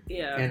later.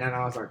 Yeah. And then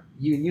I was like,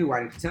 you knew,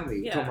 why didn't you tell me?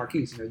 You Yeah. told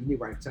Marquise, you know, you knew,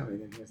 why didn't you tell me?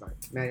 And then he was like,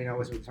 man, you know, I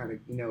wasn't really trying to,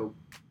 you know,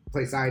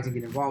 play sides and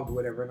get involved or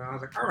whatever. And I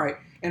was like, all right.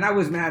 And I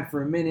was mad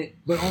for a minute,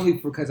 but only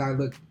because I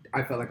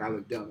felt like I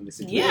looked dumb in the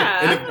situation.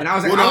 Yeah. And I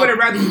was like, I would have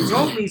rather you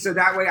told me so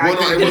that way I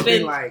could have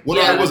been like.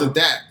 Well, no, it wasn't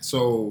that.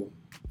 So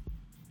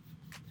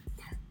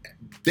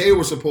they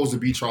were supposed to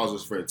be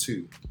Charles's friend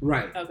too.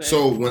 Right. Okay.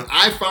 So when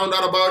I found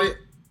out about it,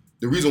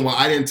 the reason why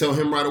I didn't tell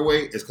him right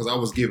away is because I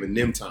was giving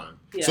them time.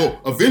 Yeah. So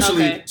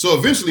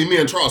eventually me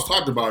and Charles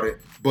talked about it,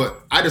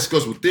 but I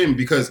discussed with them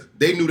because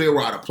they knew they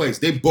were out of place.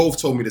 They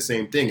both told me the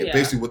same thing. And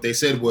basically what they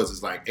said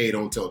was like, hey,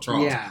 don't tell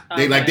Charles. Yeah.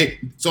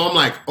 So I'm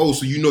like, oh,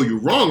 so you know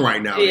you're wrong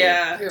right now.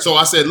 Yeah. So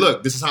I said,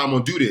 look, this is how I'm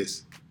gonna do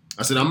this.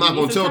 I said, I'm not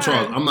gonna tell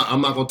Charles. I'm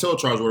not gonna tell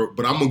Charles,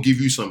 but I'm gonna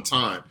give you some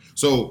time.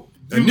 So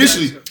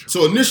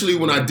Initially,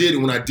 when I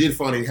did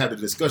finally have the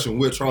discussion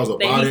with Charles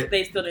about it,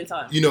 they still didn't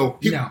tell him. You know,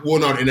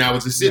 and that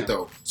was just it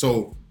though.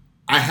 So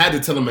I had to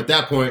tell him at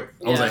that point.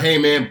 I was like, hey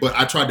man, but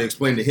I tried to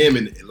explain to him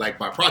and like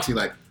by proxy,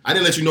 like I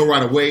didn't let you know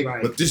right away,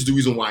 but this is the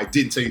reason why I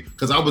didn't tell you,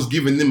 because I was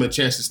giving them a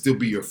chance to still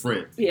be your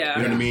friend. Yeah,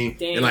 you know what I mean.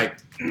 Dang. And like,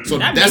 so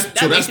that's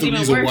the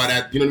reason why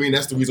that, you know what I mean.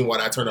 That's the reason why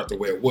that turned out the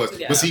way it was.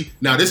 Yeah. But see,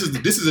 now this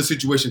is a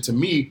situation to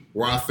me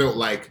where I felt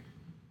like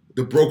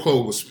the bro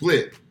code was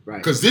split. Right.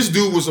 Because this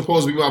dude was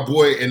supposed to be my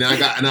boy, and I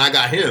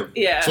got him.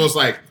 Yeah. So it's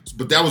like,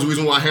 but that was the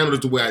reason why I handled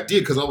it the way I did,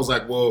 because I was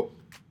like, well,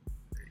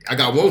 I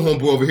got one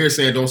homeboy over here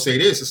saying don't say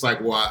this. It's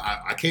like, well,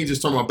 I can't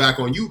just turn my back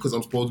on you because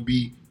I'm supposed to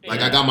be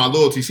like I got my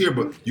loyalties here,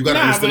 but you got to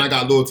understand I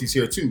got loyalties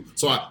here too.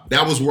 So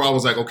that was where I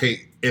was like,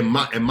 okay, in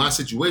my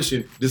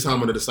situation, this is how I'm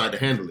gonna decide to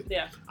handle it.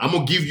 Yeah. I'm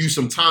gonna give you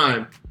some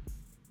time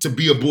to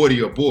be a boy to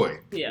your boy.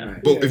 Yeah.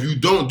 Right. But if you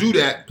don't do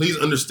that, please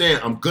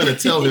understand I'm gonna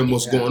tell him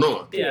what's going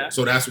on. Yeah.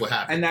 So that's what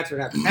happened. And that's what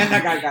happened. And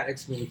that guy got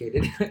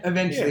excommunicated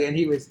eventually, and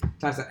he was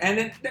tossed out.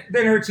 And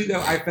then her too,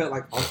 though, I felt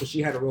like also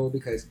she had a role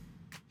because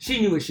she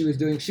knew what she was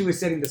doing. She was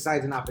setting the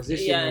sides in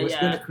opposition and was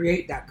going to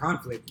create that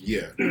conflict.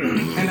 Yeah.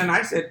 And then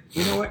I said,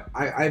 you know what?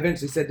 I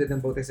eventually said to them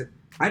both, I said,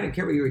 I didn't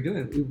care what you were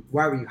doing.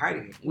 Why were you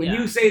hiding it? When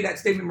you say that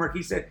statement,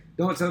 Marquis said,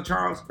 don't tell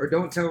Charles or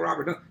don't tell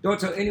Robert, don't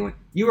tell anyone.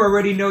 You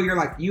already know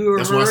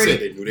That's what I said.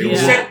 They knew they were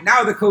said,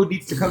 now the code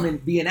needs to come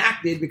and be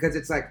enacted because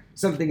it's like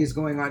something is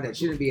going on that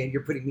shouldn't be, and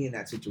you're putting me in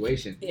that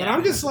situation. Yeah. But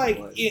I'm just like,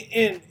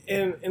 in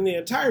the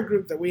entire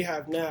group that we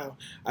have now,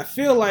 I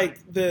feel like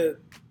the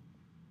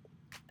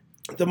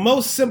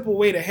most simple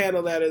way to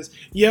handle that is,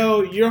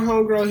 yo, your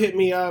homegirl hit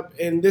me up,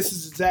 and this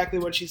is exactly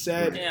what she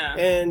said,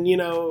 and, you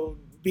know,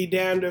 be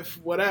damned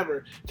if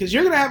whatever. Because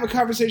you're going to have a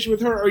conversation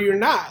with her or you're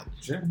not.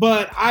 Sure.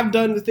 But I've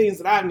done the things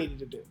that I've needed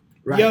to do.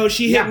 Right. Yo,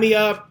 she hit me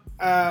up,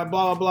 blah,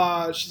 blah,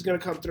 blah, she's going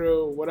to come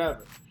through,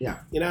 whatever. Yeah.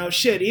 You know,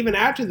 shit, even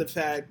after the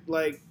fact,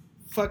 like,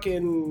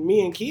 fucking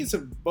me and Keith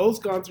have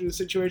both gone through the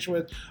situation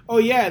with, oh,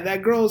 yeah,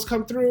 that girl's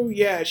come through.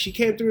 Yeah, she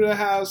came through the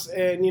house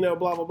and, you know,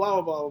 blah, blah,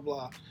 blah, blah, blah,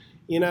 blah.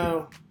 You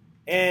know?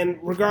 And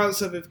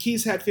regardless of if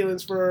Keith had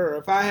feelings for her or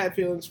if I had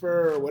feelings for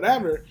her or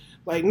whatever,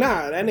 like,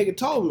 nah, that nigga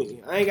told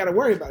me. I ain't got to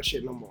worry about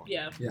shit no more.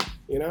 Yeah. Yeah.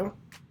 You know?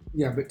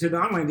 Yeah, but to the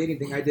online dating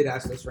thing, I did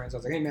ask those friends. I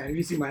was like, hey, man, if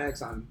you see my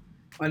ex on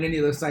any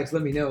of those sites,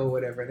 let me know or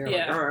whatever. And they're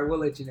like, all right, we'll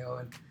let you know.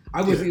 And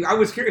I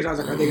was curious. I was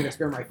like, are they going to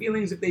spare my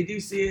feelings if they do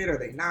see it? Are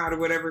they not or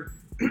whatever?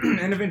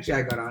 And eventually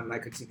I got on and I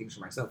could see things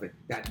for myself. And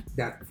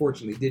that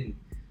fortunately didn't,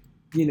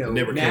 you know,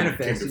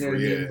 manifest. You know what I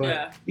mean?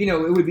 But, you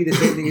know, it would be the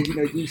same thing as, you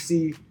know, you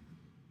see...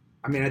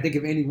 I mean, I think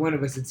if any one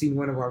of us had seen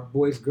one of our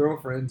boys'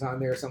 girlfriends on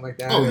there or something like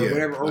that, or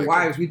whatever, or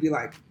wives, we'd be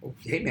like, oh,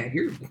 "Hey, man,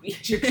 you're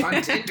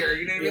on Tinder,"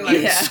 you know what I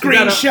mean? Like,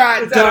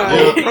 screenshot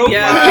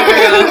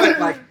done.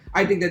 Like,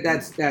 I think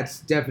that's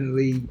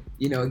definitely,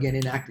 you know, again,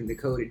 enacting the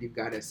code, and you've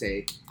got to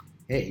say,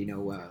 "Hey, you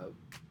know,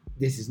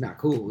 this is not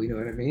cool." You know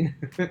what I mean?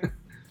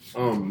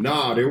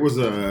 Nah, there was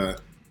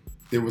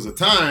a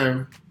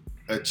time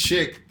a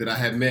chick that I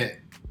had met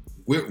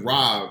with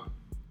Rob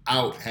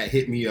had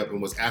hit me up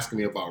and was asking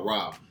me about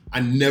Rob. I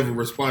never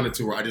responded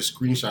to her. I just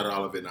screenshotted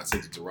all of it and I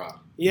sent it to Rob.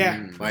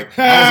 Yeah. Like,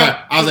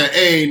 I was like,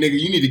 hey, nigga,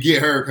 you need to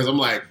get her. Because I'm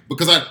like,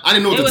 because I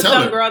didn't know what to tell her. It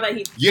was some girl that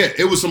he... Yeah,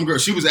 it was some girl.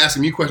 She was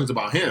asking me questions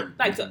about him.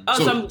 Like, some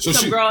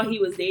girl he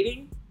was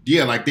dating?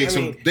 Yeah, like they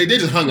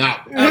just hung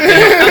out.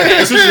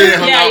 Okay.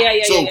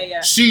 So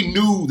she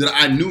knew that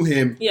I knew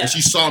him, and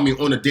she saw me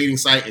on a dating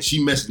site, and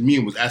she messaged me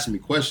and was asking me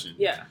questions.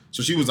 Yeah.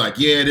 So she was like,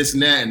 yeah, this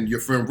and that, and your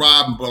friend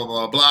Rob, and blah,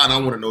 blah, blah, and I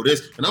want to know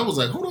this. And I was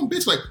like, hold on,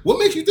 bitch, like, what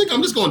makes you think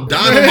I'm just going to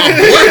dine on my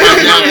boy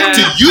right now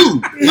to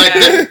you?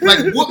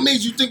 Like, what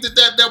made you think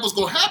that was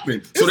going to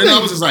happen? So then I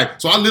was just like,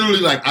 so I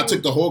literally, like, I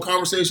took the whole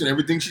conversation,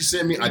 everything she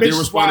sent me, I didn't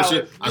respond to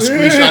shit. I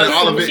screenshotted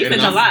all of it. She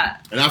sent a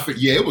lot. And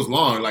it was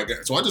long. Like,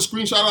 so I just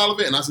screenshotted all of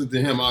it, and I sent to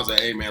him, I was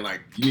like, hey, man,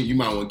 like, you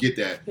might want to get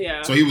that.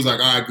 Yeah. So he was like,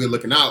 all right, good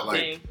looking out.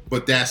 Like,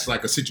 but that's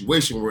like a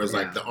situation where it's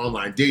like the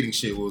online dating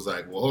shit was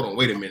like, well, hold on,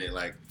 wait a minute.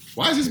 Like,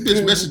 why is this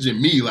bitch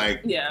messaging me?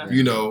 Like,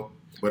 you know.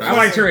 But I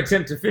liked her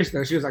attempt to fish,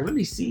 though. She was like, let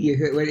me see if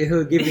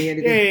he'll give me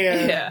anything.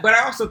 Yeah. But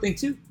I also think,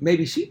 too,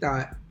 maybe she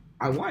thought,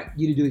 I want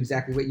you to do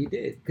exactly what you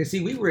did. Because,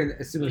 see, we were in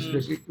a similar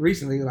situation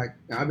recently. Like,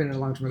 I've been in a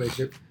long-term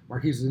relationship.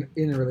 Marquis was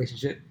in a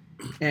relationship.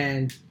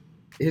 And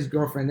his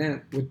girlfriend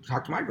then would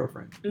talk to my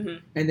girlfriend.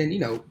 Mm-hmm. And then, you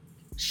know,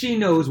 she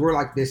knows we're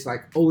like this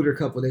like older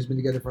couple that's been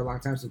together for a long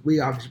time. So we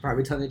obviously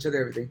probably telling each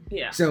other everything.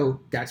 Yeah. So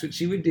that's what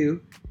she would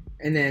do.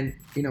 And then,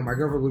 you know, my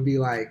girlfriend would be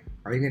like,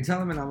 are you going to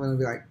tell him? And I'm going to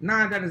be like,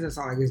 nah, that doesn't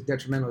sound like it's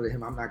detrimental to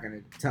him. I'm not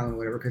going to tell him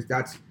whatever.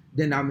 Because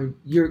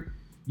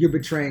you're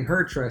betraying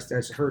her trust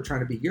as her trying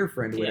to be your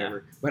friend or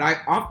whatever.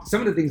 But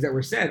some of the things that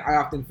were said, I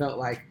often felt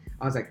like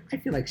I was like, I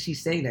feel like she's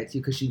saying that to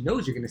you because she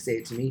knows you're going to say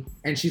it to me,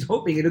 and she's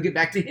hoping it'll get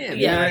back to him. Yeah,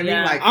 you know what I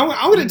mean? Like,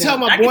 I would tell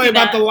my boy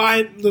about the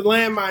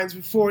landmines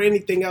before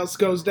anything else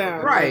goes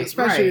down. Right,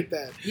 especially with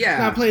that. Yeah.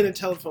 Not playing the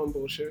telephone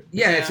bullshit.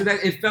 Yeah, so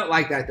that it felt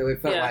like that, though.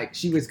 It felt like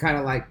she was kind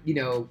of like, Did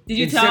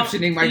you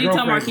inceptioning my girlfriend. Did you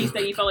tell Marquise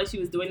that you felt like she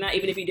was doing that,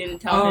 even if you didn't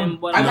tell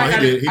him what?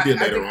 He did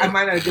later on. I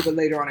might not have did it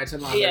later on. I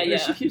told him,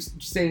 she keeps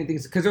saying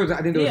things, because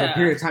I think there was a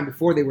period of time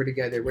before they were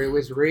together where it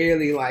was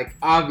really, like,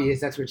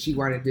 obvious that's what she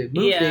wanted to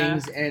move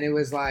things, and it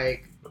was like,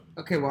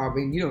 okay, well, I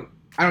mean,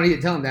 I don't need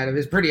to tell him that. If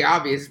it's pretty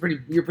obvious,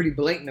 you're pretty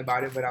blatant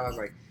about it. But I was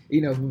like,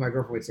 my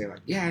girlfriend would say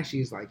like, yeah,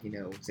 she's like,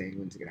 saying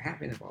when's it gonna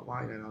happen and blah blah.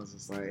 And I was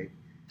just like,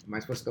 am I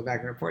supposed to go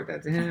back and report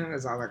that to him? I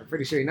was like, I'm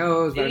pretty sure he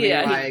knows. But I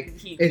mean,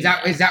 like, is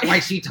that why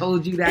she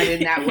told you that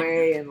in that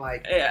way? And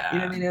like, you know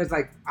what I mean? It was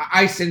like,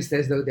 I sensed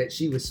as though that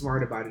she was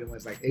smart about it and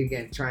was like,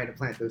 again, trying to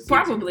plant those seeds.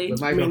 Probably. It would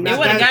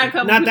have got a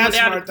couple not people that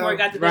down smart, before it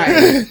got to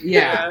right.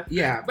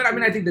 Yeah. But I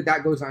mean, I think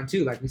that goes on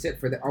too. Like we said,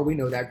 all we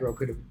know, that girl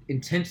could have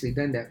intentionally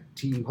done that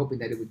to you, hoping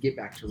that it would get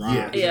back to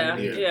Rob. Yeah.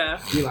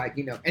 Be like,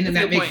 and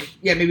then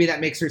maybe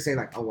that makes her say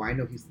like, oh, well, I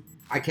know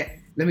I can't.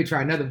 Let me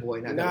try another boy.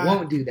 That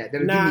won't do that.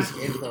 That'll give me some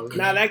info.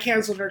 That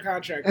canceled her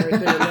contract right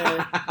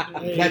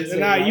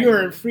there. You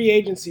are in free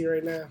agency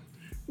right now.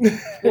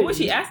 What was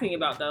she asking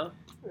about though?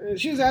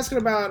 She was asking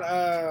about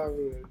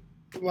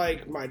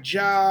like my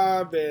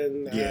job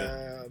and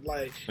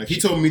like he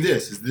told me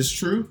this. Is this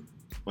true?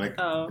 Like,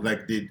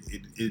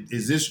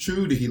 is this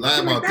true? Did he lie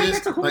about this?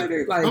 That's a whole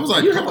other, I was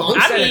like, come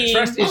on. I mean,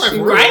 trust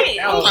issue, right?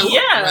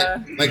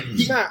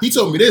 He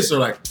told me this, or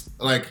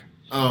like.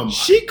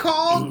 She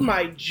called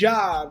my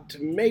job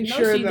to make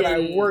sure that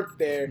I worked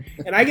there,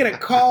 and I get a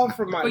call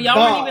from my boss. Y'all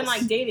weren't even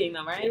like dating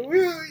though, right?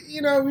 We were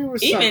even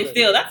something.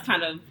 Still, that's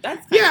kind of yeah.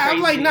 Crazy.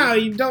 I'm like, no,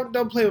 you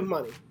don't play with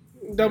money.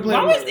 Don't play.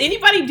 Why with would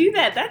anybody do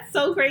that? That's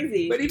so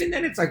crazy. But even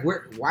then, it's like,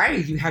 why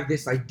do you have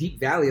this like deep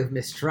valley of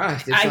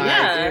mistrust? It's like, yeah. You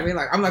know what I mean?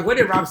 Like, I'm like, what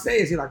did Rob say?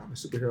 Is he like, I'm a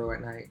superhero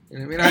at night? You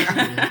know what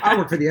I mean? I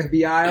work for the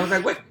FBI. I was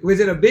like, what was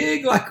it a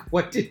big like?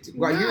 What did?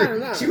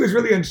 No. She was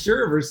really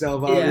unsure of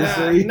herself.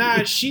 Obviously,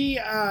 she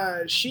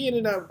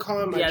ended up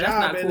calling my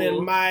job, and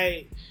then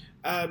my.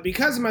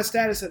 Because of my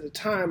status at the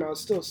time, I'm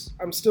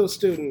still a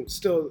student.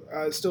 Still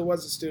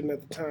was a student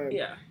at the time.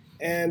 Yeah.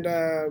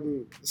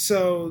 And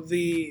so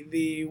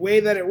the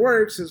way that it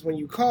works is when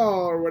you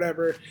call or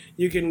whatever,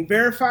 you can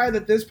verify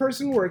that this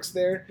person works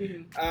there.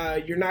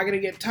 Mm-hmm. You're not going to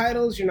get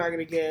titles. You're not going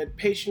to get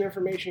patient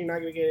information. You're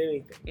not going to get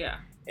anything. Yeah.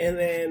 And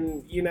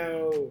then,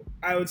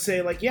 I would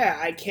say like, yeah,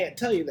 I can't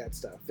tell you that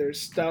stuff. There's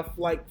stuff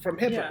like from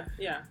HIPAA.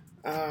 Yeah.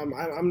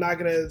 I'm not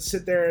going to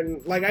sit there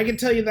and like, I can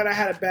tell you that I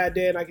had a bad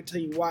day and I can tell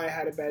you why I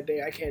had a bad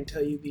day. I can't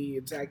tell you the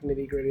exact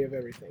nitty gritty of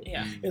everything.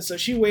 Yeah. And so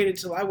she waited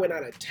till I went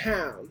out of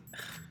town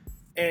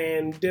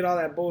and did all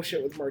that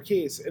bullshit with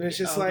Marquise. And it's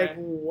just like,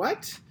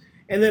 what?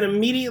 And then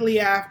immediately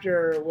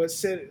after I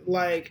was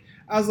like,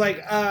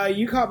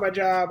 you caught my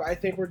job. I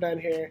think we're done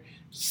here.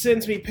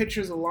 Sends me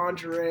pictures of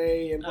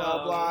lingerie and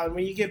blah, blah. And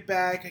when you get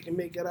back, I can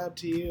make it up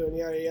to you and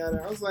yada,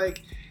 yada. I was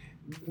like,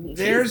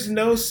 there's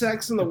no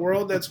sex in the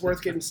world that's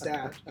worth getting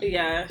stabbed.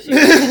 Yeah. She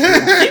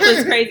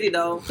was crazy,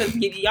 though. Because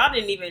y'all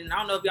didn't even, I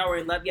don't know if y'all were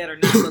in love yet or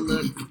not, but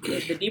look,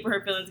 the deeper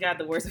her feelings got,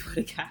 the worse it would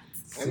have got.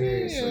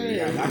 Seriously,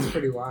 yeah, that's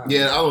pretty wild.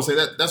 Yeah, I would say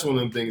that's one of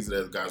them things that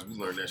as guys, we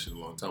learned that shit a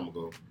long time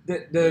ago.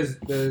 Does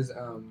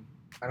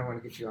I don't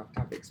want to get you off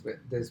topics,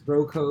 but does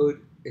bro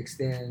code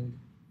extend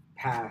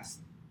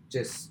past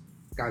just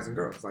guys and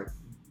girls? Like,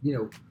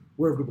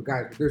 we're a group of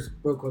guys, but there's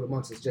bro code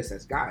amongst us just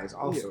as guys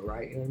also,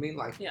 right? You know what I mean?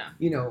 Like,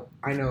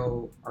 I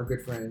know our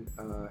good friend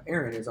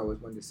Aaron has always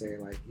wanted to say,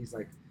 like, he's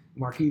like,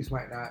 Marquise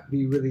might not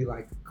be really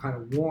like kind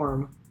of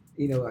warm,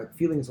 like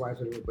feelings wise,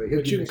 but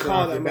he'll give you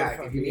call that back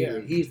if you need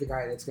it. He's the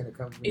guy that's going to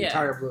come when the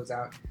tire blows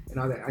out and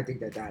all that. I think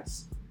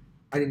that's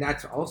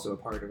also a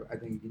part of it. I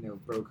think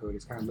bro code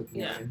is kind of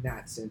looking at it in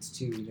that sense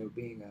too.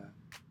 Being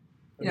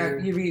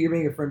you're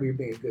being a friend, but you're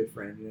being a good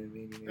friend. You know what I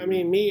mean? I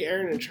mean, me,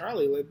 Aaron, and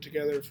Charlie lived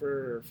together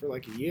for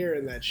like a year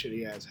in that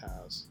shitty ass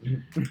house,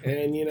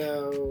 and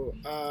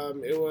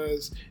it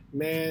was,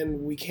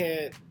 man, we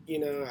can't,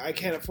 I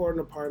can't afford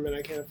an apartment,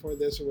 I can't afford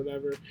this or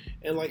whatever,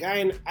 and like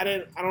I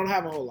don't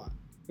have a whole lot.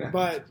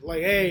 But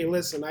like, hey,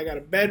 listen, I got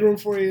a bedroom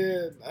for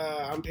you.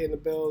 I'm paying the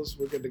bills.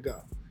 We're good to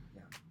go.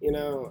 You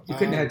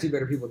couldn't have two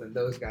better people than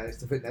those guys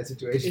to put in that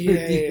situation.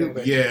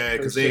 Yeah,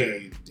 because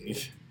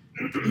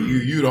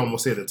you'd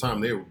almost say at the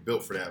time they were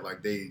built for that.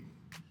 Like they,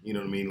 you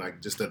know what I mean?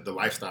 Like just the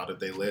lifestyle that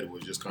they led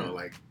was just kind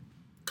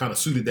of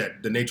suited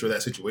the nature of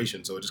that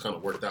situation. So it just kind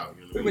of worked out.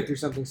 We went through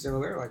something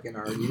similar, like in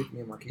our youth, me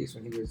and Marquise,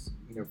 when he was,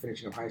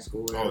 finishing up high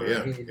school.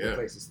 He needed a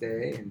place to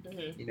stay, and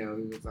he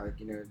was like,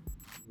 do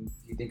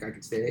you think I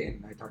could stay?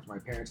 And I talked to my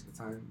parents at the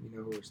time,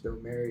 who were still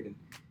married,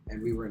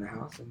 and we were in a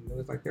house, and it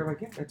was like they're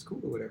like, yeah, that's cool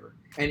or whatever.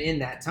 And in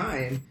that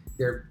time,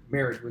 their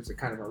marriage was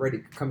kind of already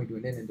coming to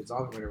an end and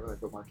dissolving, whatever.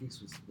 Like, but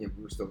Marquise was, we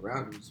were still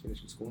around, we was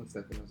finishing school and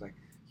stuff, and I was like,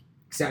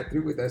 sat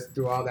through with us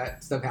through all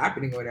that stuff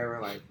happening or whatever,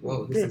 like,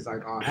 whoa, this is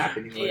like all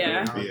happening.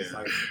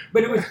 Like,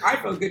 but I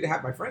felt good to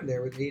have my friend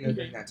there with me,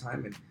 during that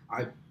time, and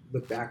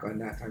look back on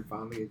that time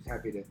fondly. It's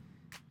happy to,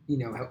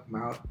 help him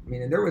out. I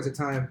mean, and there was a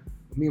time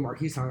when me and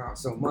Marquise hung out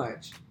so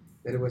much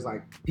that it was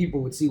like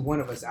people would see one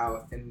of us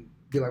out and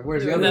be like,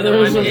 "Where's the other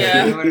one?"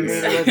 Yeah. You know what I mean?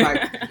 It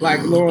was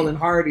like Laurel and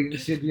Hardy and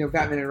shit,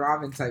 Batman and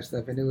Robin type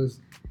stuff, and it was,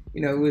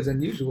 it was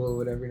unusual or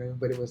whatever,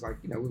 but it was like,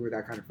 we were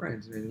that kind of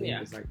friends, and it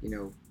was like,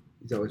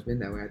 he's always been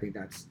that way. I think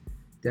that's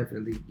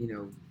definitely,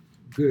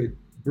 good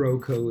bro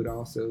code.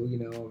 Also, I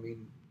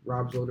mean,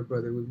 Rob's older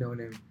brother, we've known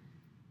him.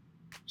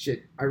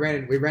 Shit, we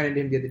ran into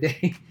him the other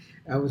day.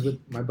 I was with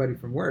my buddy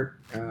from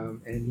work,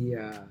 and he,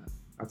 I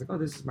was like, "Oh,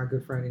 this is my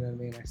good friend." You know what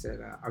I mean? I said,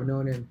 "I've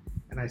known him,"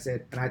 and I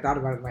thought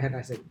about it in my head, and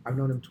I said, "I've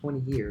known him 20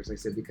 years." I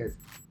said, because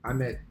I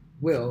met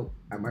Will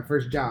at my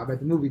first job at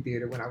the movie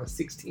theater when I was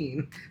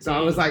 16. So I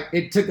was like,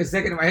 it took a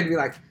second in my head to be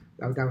like,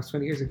 "Oh, that was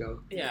 20 years ago."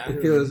 Yeah.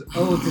 It feels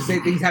old to say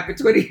things happened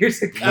 20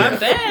 years ago. I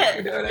bet.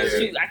 You know what I mean?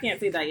 Shoot, I can't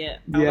say that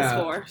yet. I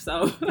was 4,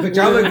 so. But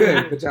y'all look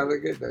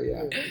good. Though.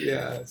 Yeah.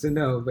 Yeah. So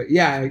no, but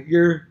yeah,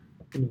 you're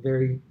in a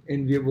very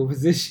enviable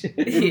position.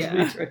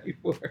 Yeah.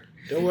 24.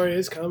 Don't worry,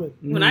 it's coming.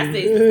 When I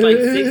say it's like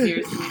 6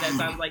 years to me, that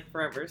sounds like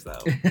forever. So.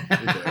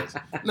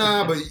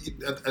 Nah, but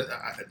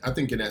I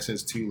think in that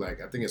sense too. Like,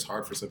 I think it's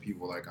hard for some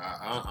people. Like,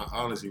 I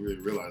honestly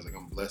really realize like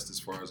I'm blessed as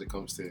far as it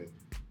comes to,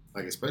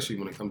 like, especially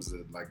when it comes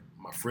to like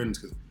my friends,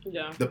 because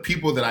the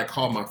people that I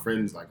call my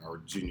friends like are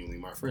genuinely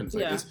my friends.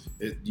 Like,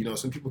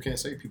 some people can't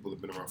say people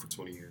have been around for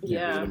 20 years. Yeah.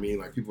 You know what I mean?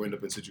 Like, people end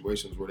up in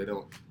situations where they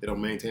don't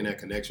maintain that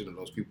connection, and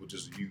those people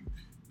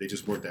they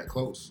just weren't that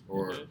close,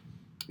 or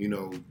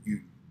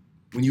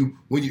when you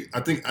I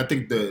think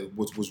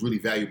what's really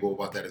valuable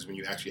about that is when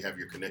you actually have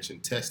your connection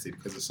tested,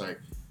 because it's like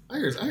I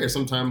hear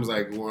sometimes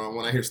like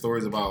when I hear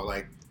stories about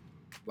like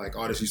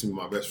oh, this used to be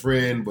my best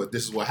friend, but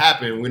this is what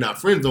happened, we're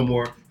not friends no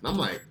more, and I'm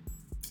like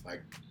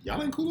y'all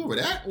ain't cool over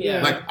that.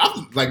 Yeah.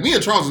 Like me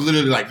and Charles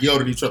literally like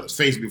yelled at each other's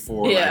face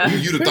before. Yeah.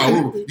 Like, you'd have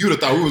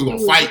thought we was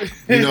gonna fight.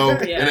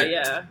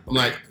 Yeah. I'm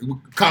like,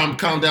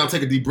 calm down,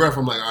 take a deep breath.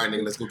 I'm like, all right,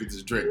 nigga, let's go get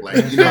this drink. Like,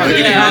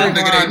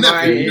 nigga ain't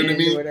nothing. You know what I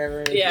mean?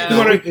 Whatever.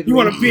 Yeah. You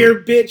want a beer,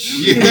 bitch?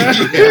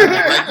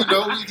 Yeah.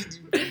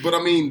 Like, but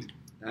I mean.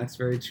 That's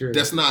very true.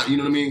 That's not, you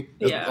know what I mean?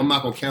 Yeah. I'm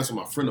not gonna cancel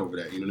my friend over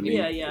that. You know what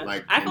I mean? Yeah.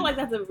 Like, I feel like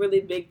that's a really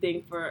big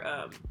thing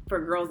for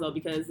girls though,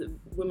 because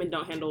women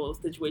don't handle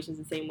situations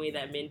the same way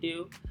that men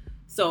do.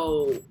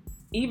 So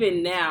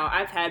even now,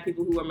 I've had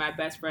people who are my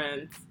best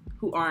friends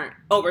who aren't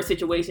over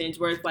situations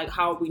where it's like,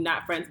 how are we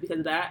not friends because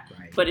of that?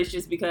 Right. But it's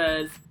just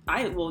because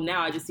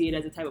now I just see it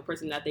as the type of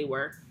person that they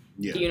were.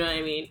 Yeah. You know what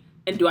I mean?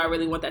 And do I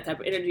really want that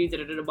type of energy?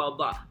 Blah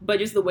blah. But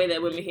just the way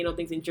that women handle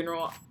things in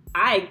general,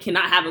 I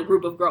cannot have a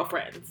group of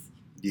girlfriends.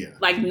 Yeah.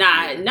 Like,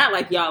 not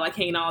like y'all, like,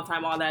 hanging all the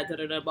time, all that,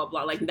 blah,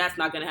 blah. Like, that's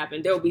not going to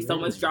happen. There will be so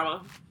much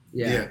drama.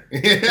 Yeah.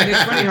 And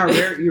it's funny how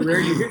rare you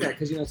hear that,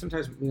 because,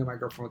 sometimes, my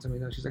girlfriend will tell me,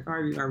 she's like, oh,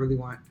 I really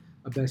want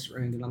a best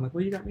friend. And I'm like,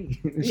 well, you got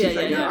me. And she's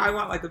like, I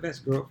want, like, a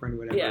best girlfriend or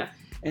whatever. Yeah.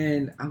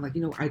 And I'm like,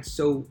 it's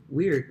so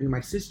weird. My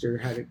sister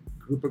had a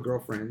group of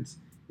girlfriends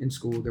in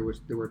school. There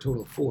were a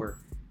total of 4.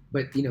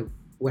 But,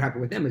 what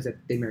happened with them is that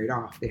they married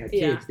off. They had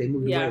kids. They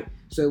moved away.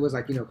 So it was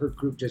like, her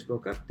group just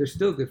broke up. They're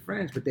still good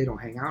friends, but they don't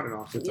hang out at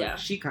all. So it's like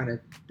she kind of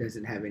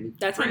doesn't have any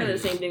That's friends. kind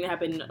of the same thing that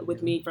happened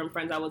with me from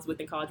friends I was with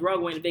in college. We're all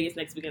going to Vegas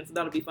next weekend, so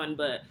that'll be fun.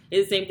 But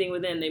it's the same thing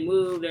with them. They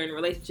move. They're in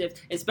relationships.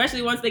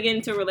 Especially once they get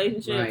into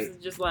relationships,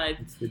 it's just like,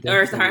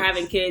 or start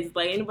having kids. It's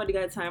like, ain't nobody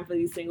got time for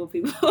these single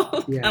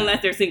people.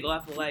 Unless they're single,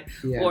 I feel like.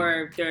 Yeah.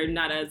 Or they're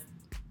not as,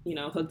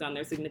 hooked on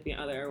their significant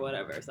other or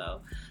whatever.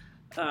 So...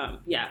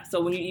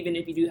 so even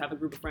if you do have a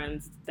group of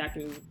friends, that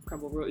can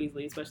crumble real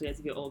easily, especially as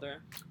you get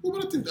older. Well,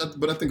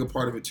 but I think a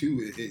part of it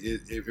too,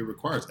 it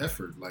requires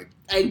effort.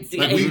 That's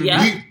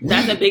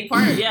a big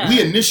part. Yeah, we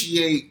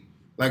initiate.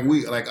 I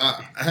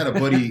had a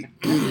buddy.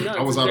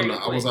 I was out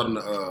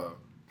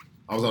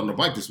on the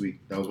bike this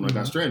week. That was when I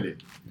got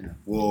stranded. Yeah.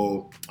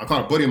 Well, I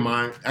caught a buddy of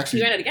mine.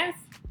 Actually, you ran out of gas?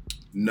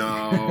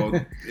 No,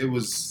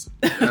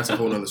 that's a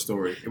whole other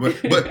story. But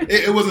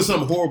it wasn't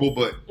something horrible.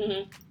 But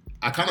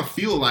I kind of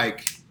feel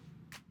like.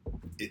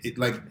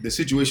 Like the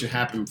situation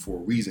happened for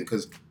a reason,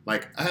 because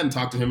like I hadn't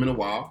talked to him in a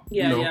while,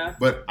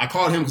 but I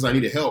called him because I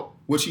needed help.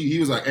 Which he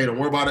was like, "Hey, don't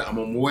worry about it. I'm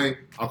on my way.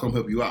 I'll come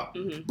help you out."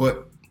 Mm-hmm.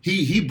 But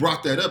he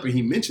brought that up and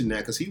he mentioned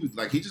that because he was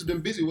like, he just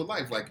been busy with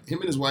life. Like him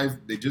and his wife,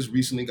 they just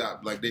recently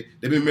got they've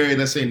been married.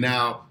 Let's say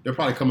now they're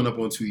probably coming up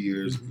on 2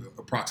 years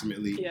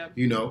approximately. Yeah.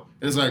 And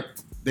it's like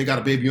they got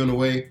a baby on the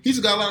way. He's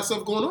just got a lot of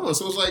stuff going on.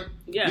 So it's like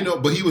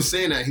but he was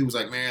saying that he was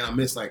like, man, I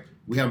miss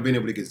we haven't been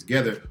able to get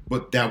together.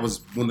 But that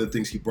was one of the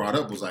things he brought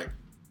up was like,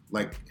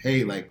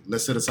 hey,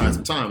 let's set aside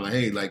some time.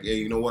 Hey,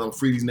 you know what? I'm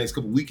free these next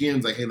couple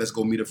weekends. Hey, let's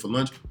go meet up for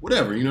lunch.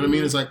 Whatever. You know what I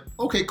mean? It's like,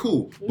 okay,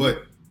 cool. Mm-hmm.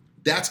 But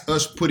that's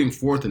us putting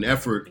forth an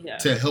effort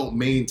to help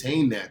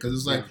maintain that. Because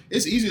it's like,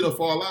 it's easy to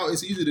fall out.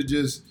 It's easy to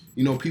just,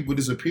 people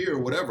disappear or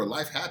whatever.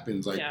 Life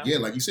happens. Like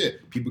you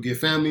said, people get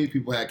families,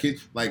 people have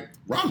kids. Like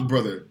Rob's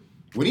brother,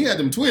 when he had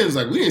them twins,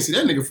 like we didn't see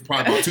that nigga for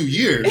probably about 2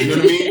 years. You know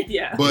what I mean?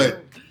 Yeah.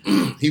 But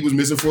he was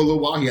missing for a little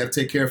while. He had to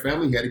take care of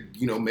family. He had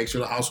to, make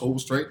sure the household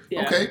was straight.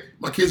 Yeah. Okay,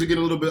 my kids are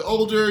getting a little bit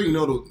older.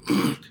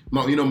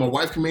 My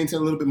wife can maintain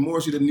a little bit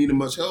more. She doesn't need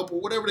much help or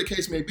whatever the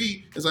case may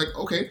be. It's like,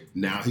 okay,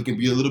 now he can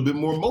be a little bit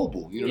more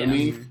mobile. You know what I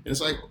mean? And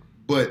it's like,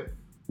 but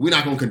we're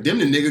not gonna condemn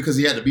the nigga because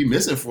he had to be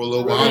missing for a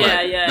little while.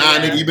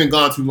 Nigga, you been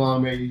gone too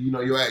long, man.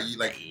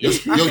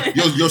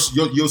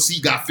 Your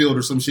seat got filled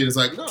or some shit. It's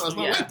like, no, it's not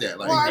like that.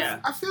 Like,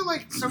 I feel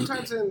like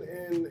sometimes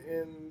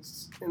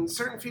in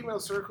certain female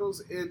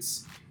circles,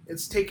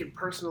 it's taken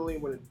personally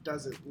when it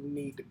doesn't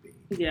need to be.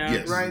 Yeah.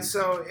 Yes. Right.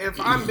 So if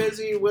I'm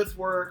busy with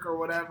work or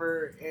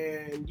whatever,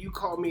 and you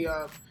call me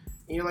up.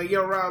 And you're like,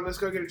 yo, Rob, let's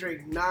go get a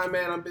drink. Nah,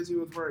 man, I'm busy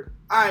with work.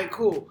 All right,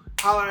 cool.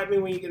 Holler at me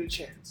when you get a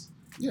chance.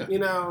 Yeah.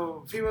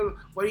 People,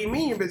 what do you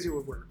mean you're busy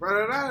with work?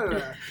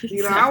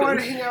 Exactly. I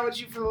wanted to hang out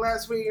with you for the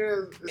last week.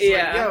 It's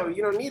like, yo,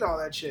 you don't need all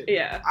that shit.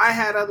 Yeah. I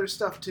had other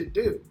stuff to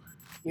do.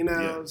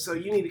 So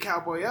you need to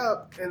cowboy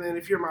up. And then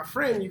if you're my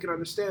friend, you can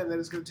understand that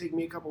it's going to take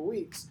me a couple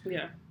weeks.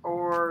 Yeah.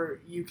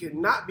 Or you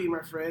can not be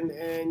my friend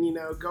and,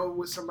 go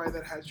with somebody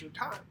that has your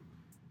time.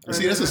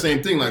 See, that's the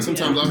same thing. Like,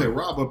 sometimes I'll hit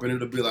Rob up and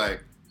it'll be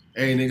like,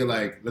 hey, nigga,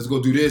 like, let's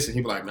go do this. And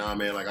he'll be like, nah,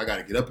 man, like, I got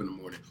to get up in the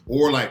morning.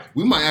 Or, like,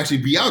 we might actually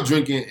be out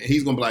drinking, and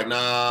he's going to be like,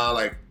 nah,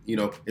 like,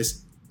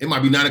 it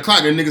might be 9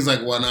 o'clock. And the nigga's like,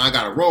 well, nah, I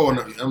got to roll. And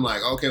I'm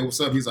like, okay,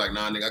 what's up? He's like,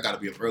 nah, nigga, I got to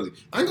be up early.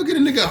 I ain't going to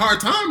get a nigga a hard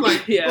time.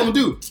 Like, what I'm going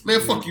to do?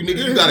 Man, fuck you,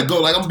 nigga. You got to go.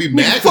 Like, I'm going to be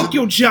mad. Fuck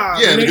your job.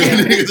 Yeah, the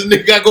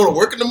nigga got to go to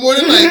work in the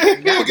morning. Like,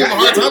 you going to give him a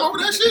hard time over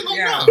that shit? Like,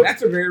 no.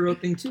 That's a very real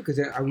thing, too, because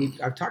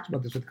I've talked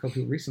about this with a couple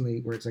people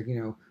recently where it's like,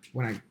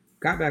 when I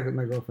got back with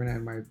my girlfriend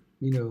and my,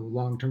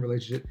 long-term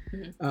relationship,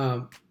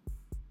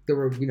 there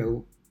were,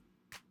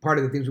 part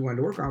of the things we wanted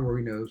to work on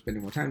were,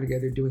 spending more time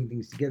together, doing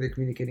things together,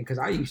 communicating. Because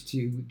I used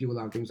to do a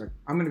lot of things like,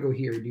 I'm going to go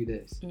here and do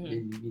this.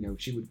 Mm-hmm.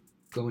 And, she would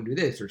go and do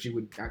this, or she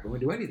would not go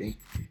and do anything.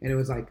 And it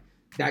was like,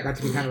 that got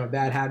to be kind of a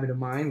bad habit of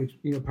mine,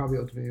 which, probably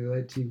ultimately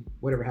led to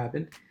whatever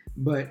happened.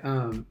 But,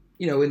 in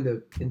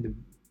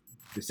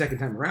the second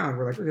time around,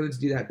 we're like, okay, let's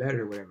do that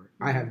better or whatever.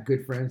 I have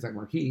good friends like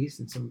Marquise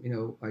and some,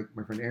 like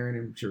my friend Aaron,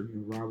 and I'm sure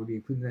Rob would be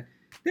including that.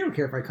 They don't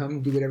care if I come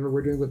and do whatever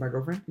we're doing with my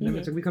girlfriend.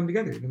 It's like we come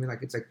together.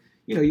 It's like,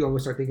 you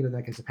always start thinking of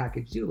that as a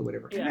package deal or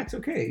whatever. And that's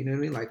okay. You know what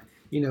I mean? Like,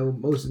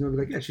 most of them will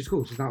be like, yeah, she's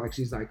cool. She's not like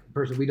she's like a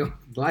person we don't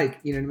like.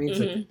 You know what I mean?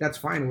 So that's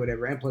fine or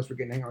whatever. And plus, we're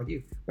getting to hang out with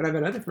you. But I've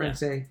had other friends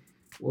say,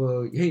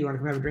 well, hey, you want to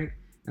come have a drink?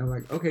 And I'm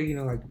like, okay,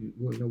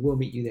 we'll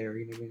meet you there.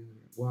 You know what I mean?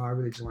 Well, I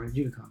really just wanted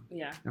you to come.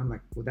 Yeah. And I'm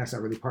like, well, that's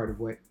not really part of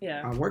what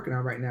I'm working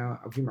on right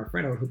now. If you're my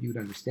friend, I would hope you would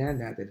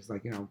understand that it's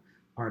like,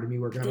 part of me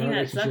working on a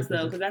relationship. That sucks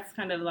though, because that's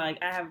kind of like,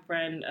 I have a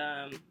friend,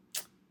 I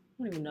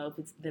don't even know if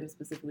it's them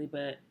specifically,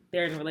 but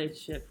they're in a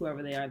relationship,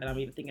 whoever they are that I'm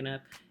even thinking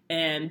of.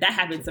 And that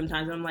happens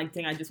sometimes. And I'm like,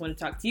 dang, I just want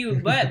to talk to you.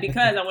 But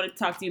because I wanted to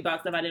talk to you about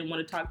stuff, I didn't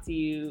want to talk to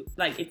you.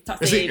 Like,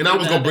 and I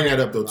was going to bring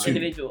that up though, too.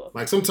 Individual.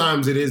 Like,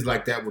 sometimes it is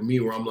like that with me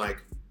where I'm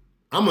like,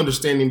 I'm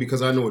understanding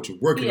because I know what you're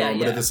working on.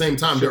 But at the same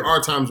time, there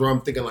are times where I'm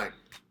thinking like,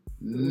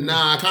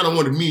 nah, I kind of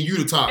wanted me and you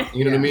to talk.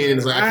 You know what I mean? And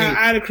it's like, I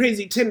had a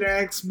crazy Tinder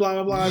ex, blah,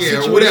 blah, blah.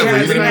 Yeah, or whatever.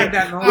 You know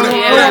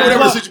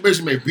whatever the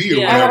situation may be. Or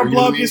whatever, I want to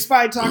blow up your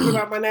spot talking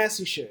about my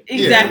nasty shit.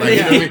 Exactly.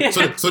 Yeah, like, you know what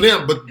I mean? So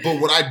then, but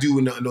what I do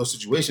in those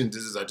situations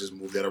is I just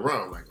move that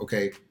around. Like,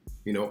 okay,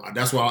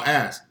 that's why I'll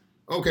ask.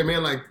 Okay,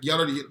 man, like,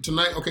 y'all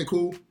tonight? Okay,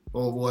 cool.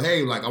 Oh, well,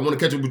 hey, like, I want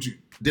to catch up with you.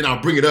 Then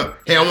I'll bring it up.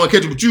 Hey, I want to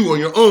catch up with you on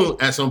your own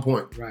at some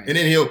point. Right. And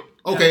then he'll,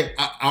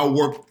 I'll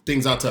work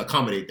things out to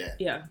accommodate that.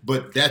 Yeah.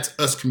 But that's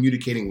us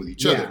communicating with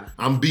each other.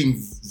 I'm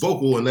being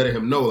vocal and letting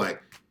him know,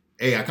 like,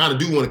 hey, I kind of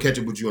do want to catch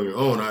up with you on your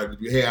own. I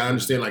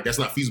understand, like, that's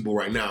not feasible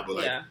right now, but,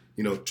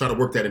 like, try to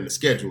work that in the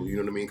schedule. You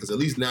know what I mean? Because at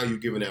least now you're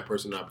giving that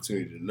person an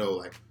opportunity to know,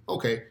 like,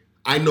 okay,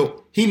 I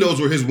know he knows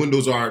where his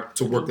windows are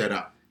to work that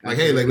out. Like,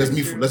 hey, like, let's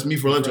meet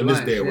for lunch on this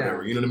day or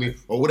whatever. You know what I mean?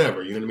 Or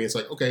whatever. You know what I mean? It's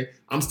like, okay,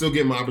 I'm still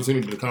getting my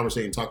opportunity to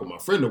conversate and talk with my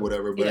friend or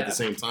whatever, but at the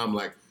same time,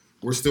 like,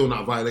 we're still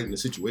not violating the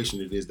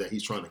situation it is that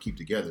he's trying to keep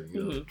together,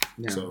 know?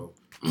 Yeah. So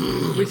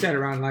we sat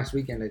around last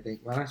weekend, I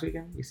think. Well, last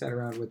weekend? We sat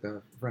around with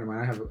a friend of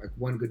mine. I have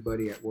one good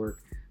buddy at work.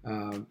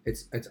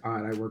 It's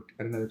odd. I worked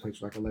at another place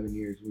for like 11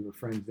 years. We were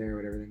friends there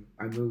and everything.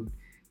 I moved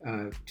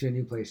to a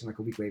new place, and like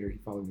a week later, he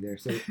followed me there.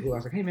 So I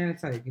was like, hey, man,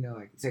 it's like,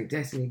 it's like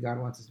destiny. God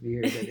wants us to be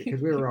here together.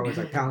 Because we were always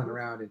like palling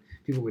around, and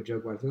people would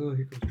joke about it. Oh,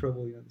 here comes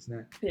trouble, this and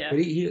that. Yeah. But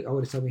he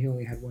always told me he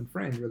only had one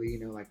friend, really,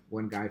 like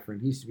one guy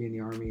friend. He used to be in the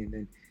Army, and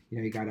then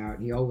he got out,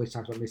 and he always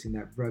talks about missing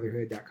that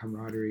brotherhood, that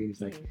camaraderie. And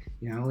he's like,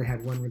 I only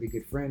had one really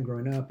good friend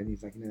growing up, and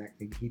he's like,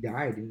 he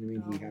died. You know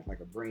what I mean? He had like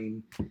a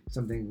brain,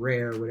 something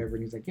rare or whatever.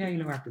 And he's like,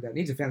 after that, and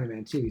he's a family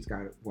man too. He's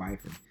got a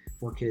wife and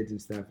 4 kids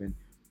and stuff. And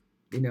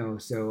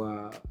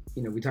so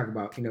we talk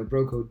about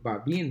bro code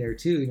about being there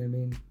too. You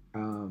know what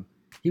I mean?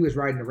 He was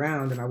riding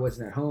around, and I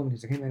wasn't at home. And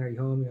he's like, hey man, are you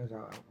home? So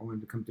I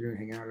wanted to come through and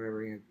hang out or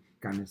whatever.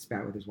 Got in a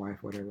spat with his wife,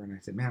 or whatever. And I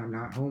said, man, I'm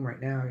not home right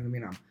now. You know what I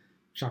mean? I'm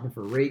shopping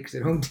for rakes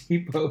at Home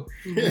Depot.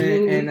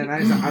 And then I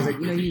was like,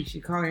 you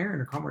should call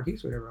Aaron or call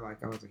Marquise or whatever.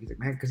 Like, I was like, he's like,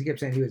 man, because he kept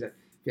saying he was at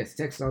he has to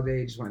text all day.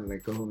 He just wanted to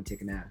like go home and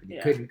take a nap, and he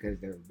Yeah. couldn't because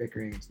they were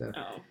bickering and stuff.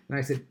 Oh. And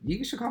I said,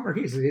 you should call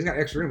Marquise. He's got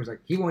extra rooms. Like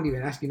he won't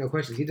even ask you no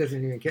questions. He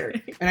doesn't even care.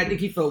 And I think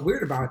he felt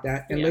weird about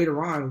that. And Yeah.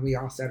 later on, when we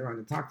all sat around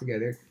and talked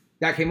together,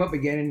 that came up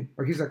again. And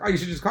Marquise was like, oh, you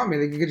should just call me.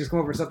 Like you could just come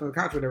over and sleep on the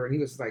couch or whatever. And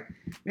he was like,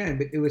 man,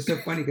 but it was so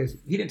funny because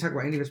he didn't talk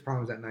about any of his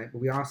problems that night. But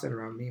we all sat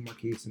around, me and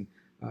Marquise and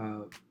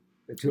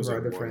the two of our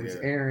other friends,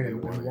 Aaron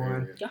and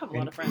Juan. Y'all have a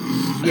lot of friends.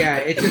 Yeah,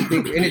 it's a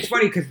big, and it's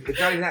funny because it's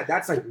not even that.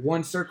 That's like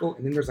one circle,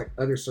 and then there's like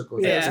other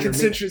circles. Yeah, it's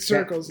concentric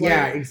circles.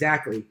 Yeah,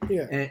 exactly.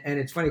 Yeah, and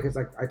it's funny because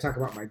like I talk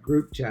about my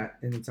group chat,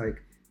 and it's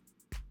like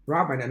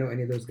Rob might not know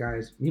any of those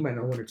guys. You might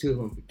know one or two of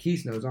them, but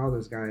Keith knows all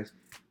those guys.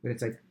 But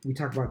it's like we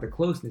talk about the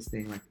closeness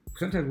thing. Like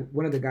sometimes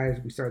one of the guys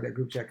we started that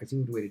group chat because he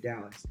moved away to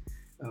Dallas,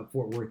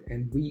 Fort Worth,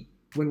 and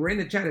when we're in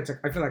the chat, it's like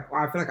I feel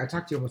like I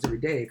talk to you almost every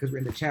day because we're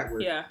in the chat.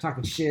 We're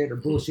talking shit or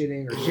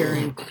bullshitting or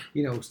sharing,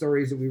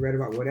 stories that we read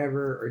about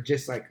whatever, or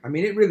just like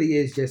it really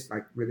is just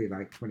like really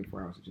like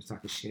 24 hours of just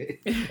talking shit.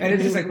 And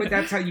it's just like, but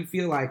that's how you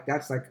feel like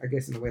that's like I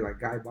guess in a way like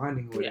guy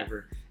bonding or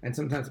whatever. Yeah. And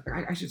sometimes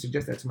I should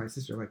suggest that to my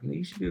sister, like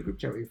you should do a group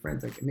chat with your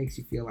friends. Like it makes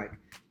you feel like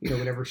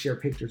whatever, share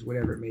pictures,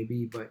 whatever it may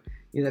be, but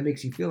that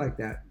makes you feel like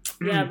that.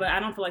 Yeah, but I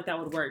don't feel like that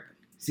would work.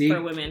 See?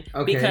 For women,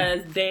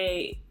 because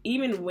they,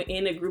 even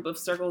in a group of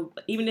circles,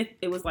 even if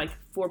it was like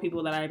 4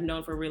 people that I've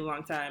known for a really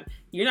long time,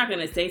 you're not going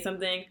to say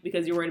something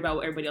because you're worried about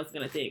what everybody else is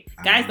going to think.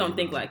 Guys don't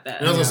think like that.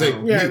 And I was going to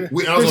say,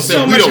 we don't. There's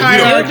so much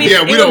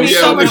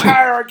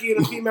hierarchy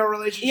in a female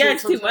relationship. Yeah,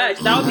 it's too much.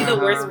 That would be the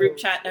worst group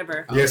chat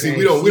ever. Yeah, see,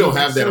 we don't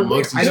have that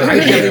amongst each other.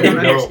 I don't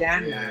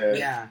understand.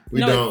 Yeah.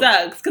 No, it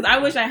sucks because I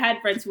wish I had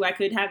friends who I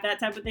could have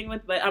that type of thing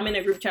with, but I'm in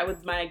a group chat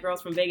with my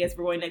girls from Vegas.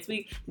 We're going next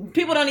week.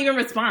 People don't even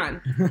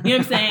respond. You know what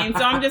I'm saying?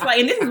 So I'm just like,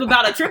 and this is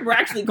about a trip we're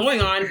actually going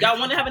on. Y'all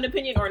want to have an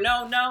opinion or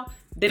no?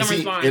 They don't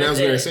respond. And I was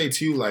going to say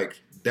too, like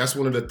that's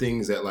one of the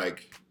things that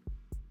like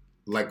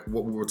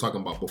what we were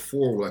talking about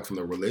before, like from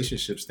the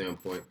relationship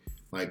standpoint,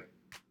 like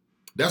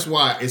that's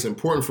why it's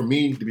important for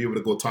me to be able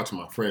to go talk to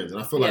my friends.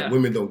 And I feel like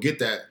women don't get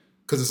that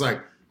because it's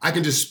like I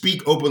can just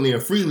speak openly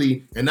and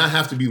freely and not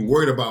have to be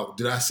worried about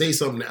did I say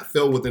something that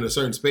fell within a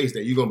certain space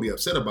that you're gonna be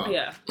upset about.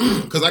 Yeah.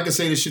 Because I can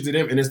say this shit to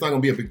them and it's not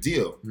gonna be a big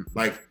deal.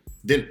 Like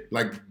then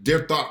like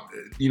their thought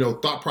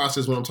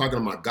process when I'm talking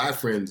to my guy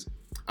friends,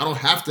 I don't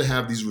have to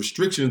have these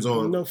restrictions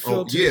on. No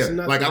filters.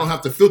 Like I don't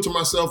have to filter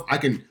myself. I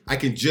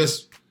can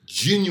just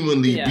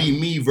genuinely be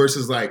me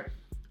versus like,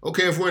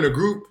 okay, if we're in a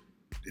group,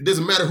 it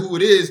doesn't matter who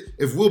it is.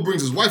 If Will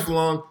brings his wife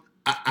along,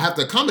 I have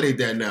to accommodate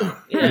that now.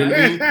 You know what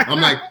I mean?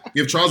 I'm like,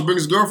 if Charles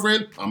brings his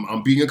girlfriend,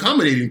 I'm being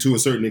accommodating to a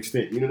certain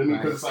extent. You know what I mean?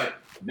 Because it's like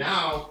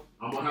now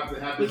I'm gonna have to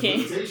have this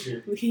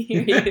limitation. We can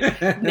hear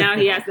you. Now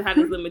he has to have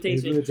this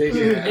limitation.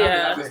 I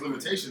have this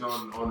limitation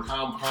on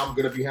how I'm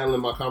gonna be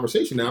handling my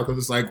conversation now because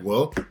it's like,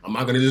 well, I'm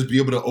not gonna just be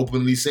able to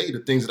openly say the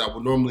things that I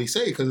would normally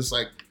say because it's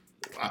like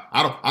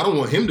I don't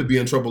want him to be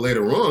in trouble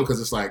later on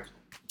because it's like,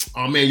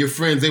 oh man, your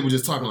friends, they were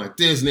just talking like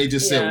this and they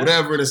just said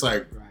whatever and it's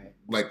like.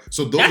 Like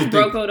so, those that's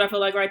bro code. I feel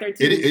like right there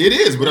too. It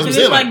is, but I'm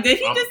saying like, did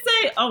he just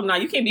say, "Oh no,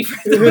 you can't be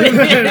friends with him"?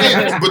 but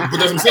that's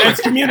what I'm saying. It's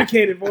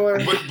communicated,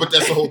 boy. But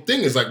that's the whole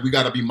thing. Is like we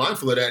got to be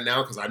mindful of that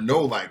now because I know,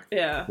 like,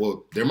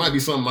 well, there might be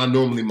something I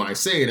normally might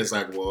say, and it's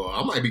like, well,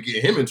 I might be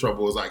getting him in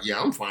trouble. It's like,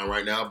 yeah, I'm fine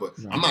right now, but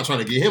I'm not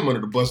trying to get him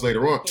under the bus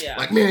later on. Yeah.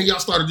 Like, man, y'all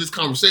started this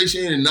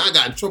conversation, and I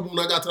got in trouble when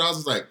I got to the house.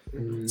 It's like,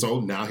 so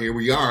now here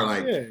we are.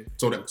 Like,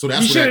 so that's you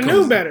where should have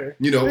known better.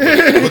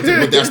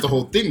 But that's the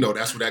whole thing, though.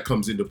 That's where that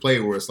comes into play,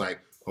 where it's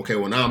like. Okay,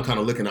 well now I'm kind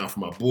of looking out for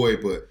my boy,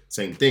 but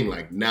same thing.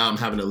 Like now I'm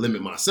having to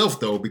limit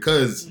myself though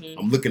because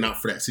I'm looking out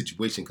for that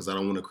situation because I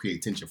don't want to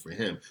create tension for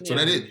him. So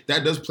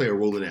that does play a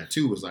role in that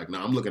too. It's like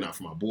now I'm looking out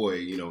for my boy,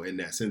 in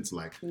that sense.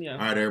 Like, all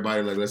right,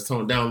 everybody, like let's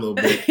tone it down a little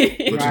bit.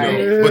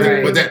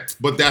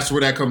 But that's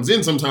where that comes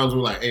in. Sometimes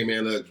we're like, hey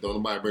man, look, don't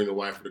nobody bring the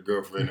wife or the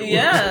girlfriend. We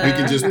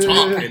can just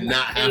talk and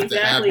not have to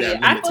have that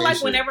limitation. I feel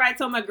like whenever I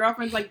told my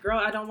girlfriends, like, girl,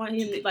 I don't want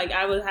him. Like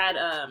I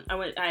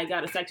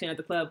got a section at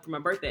the club for my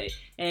birthday,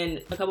 and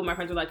a couple of my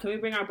friends were like, can we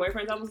bring our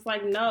boyfriends? I was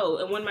like, no.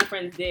 And one of my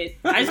friends did.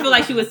 I just feel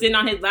like she was sitting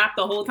on his lap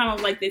the whole time. I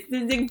was like, this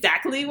is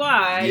exactly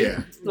why.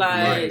 Yeah.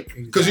 Like,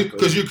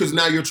 because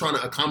now you're trying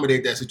to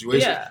accommodate that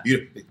situation. Yeah.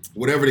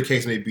 Whatever the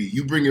case may be.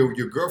 You bring your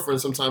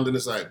girlfriend sometimes and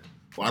it's like,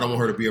 well, I don't want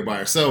her to be here by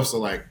herself. So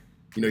like,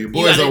 your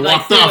boys are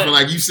walked off and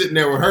like you sitting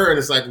there with her and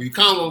it's like, well, you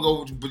kind of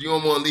want to go, but you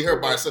don't want to leave her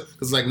by herself.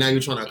 Because like now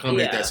you're trying to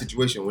accommodate that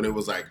situation when it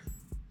was like,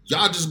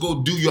 y'all just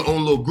go do your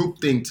own little group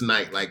thing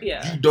tonight. Like, you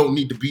don't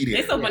need to be there.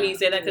 It's so funny you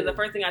say that because the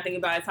first thing I think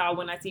about is how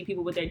when I see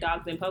people with their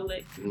dogs in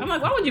public, I'm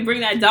like, why would you bring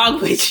that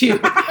dog with you?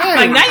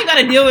 Like, now you got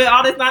to deal with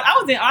all this. I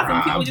was in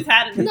Austin, people just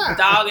had a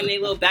dog in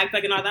their little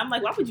backpack and all that. I'm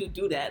like, why would you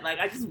do that? Like,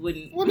 I just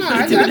wouldn't. Well, no,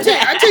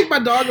 I take my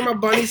dog and my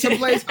bunny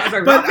someplace. I was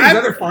like, but I have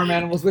other farm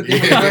animals with you.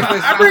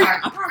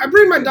 I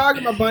bring my dog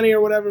and my bunny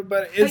or whatever,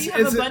 but it's... you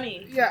have a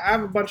bunny? Yeah, I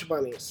have a bunch of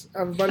bunnies.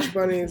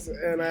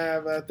 And I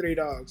have 3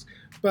 dogs.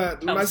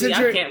 But my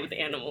situation, I can't with the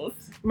animals.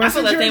 I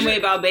feel the same way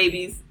about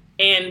babies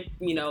and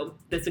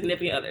the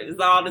significant other. It's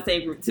all the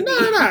same group to me.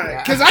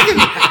 No, because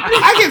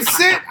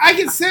I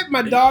can sit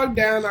my dog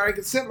down, or I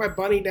can sit my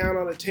bunny down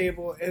on a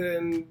table, and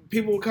then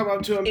people will come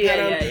up to him, pet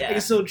him. I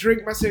can still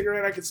drink my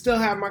cigarette. I can still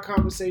have my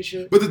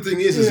conversation. But the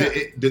thing is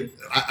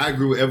I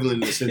agree with Evelyn in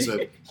the sense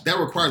of that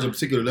requires a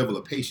particular level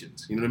of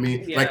patience. You know what I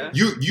mean? Yeah. Like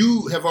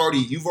you've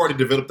already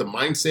developed a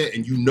mindset,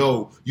 and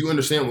you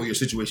understand what your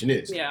situation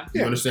is. Yeah.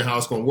 You understand how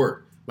it's going to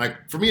work.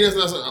 Like, for me, that's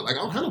not like, I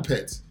don't have no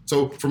pets.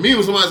 So, for me,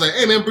 when somebody's like,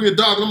 hey, man, bring a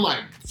dog, and I'm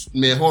like,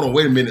 man, hold on,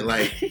 wait a minute.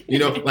 Like,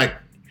 like,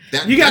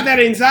 that. You got that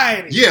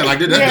anxiety. Yeah, like,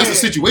 that's a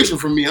situation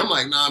for me. I'm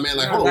like, nah, man,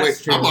 like, hold on, wait.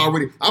 True. I've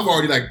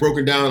already, like,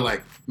 broken down,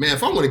 like, man,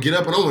 if I want to get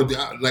up and I want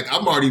to, like,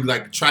 I'm already,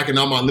 like, tracking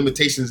all my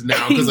limitations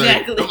now. Because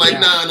exactly. I'm like,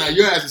 nah,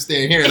 your ass is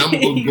staying here, and I'm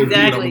going to go do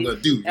what I'm going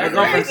to do. My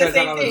girlfriend says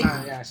that all the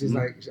time. Yeah, she's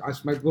like,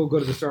 we'll go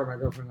to the store with my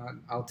girlfriend.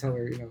 I'll tell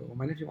her, well,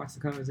 my nephew wants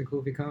to come. Is it cool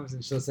if he comes?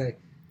 And she'll say,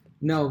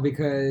 no,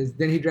 because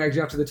then he drags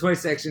you off to the toy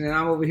section, and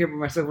I'm over here by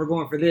myself. We're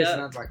going for this,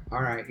 and I was like,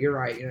 all right, you're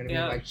right. You know what I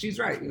mean? Like, she's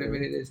right. You know what I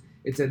mean?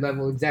 It's a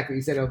level exactly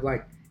you said of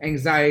like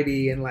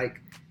anxiety and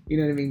like, you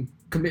know what I mean,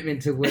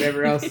 commitment to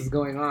whatever else is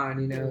going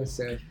on.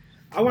 So.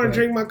 I want to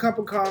drink my cup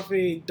of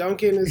coffee.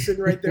 Duncan is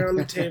sitting right there on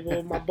the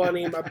table. My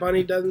bunny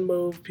doesn't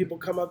move. People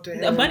come up to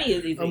him. The bunny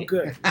is easy. I'm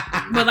good.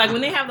 But like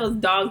when they have those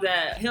dogs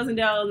at Hills and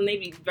Dales and they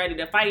be ready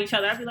to fight each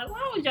other, I'd be like,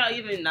 why would y'all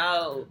even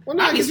know? Well,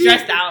 I'd be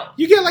stressed out.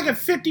 You get like a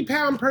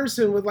 50-pound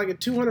person with like a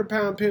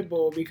 200-pound pit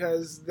bull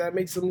because that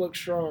makes them look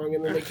strong,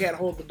 and then they can't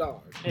hold the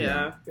dog.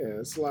 Yeah,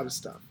 it's a lot of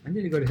stuff. I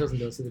need to go to Hills and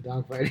Dales to the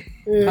dog fighting.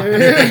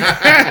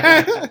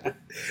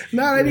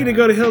 I need to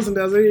go to Hills and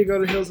Dales. I need to go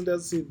to Hills and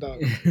Dales to see the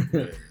dog.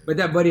 But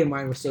that buddy of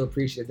mine was so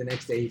appreciative. The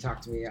next day he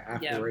talked to me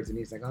afterwards, and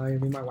he's like, oh, me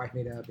and my wife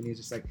made up. And he's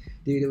just like,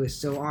 dude, it was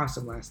so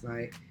awesome last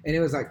night. And it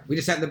was like, we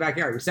just sat in the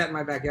backyard. We sat in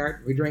my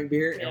backyard. We drank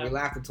beer, and we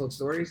laughed and told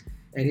stories.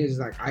 And he was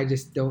like, I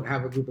just don't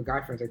have a group of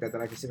guy friends like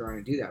that I can sit around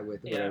and do that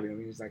with. Whatever.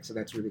 He was like, so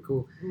that's really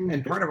cool. Mm-hmm.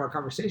 And part of our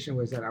conversation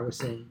was that I was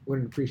saying what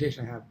an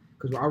appreciation I have.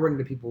 Because we'll run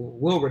into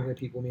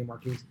people, me and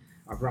Marquise.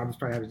 Robin's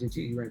probably have to do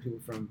too. You run into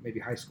people from maybe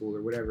high school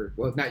or whatever.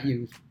 Well, not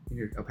you,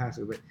 you're El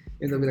Paso, but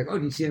they'll be like, "Oh,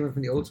 do you see anyone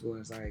from the old school?"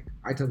 And it's like,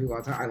 I tell people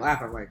all the time. I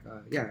laugh. I'm like,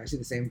 "Yeah, I see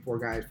the same 4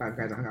 guys, 5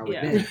 guys I hung out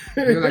with then."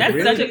 Like, that's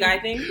really? such a guy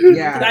thing.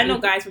 Yeah, because I know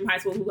guys from high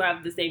school who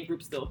have the same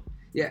group still.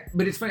 Yeah,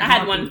 but it's funny. I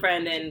had one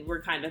friend, and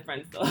we're kind of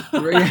friends still.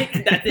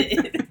 Like, that's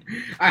it.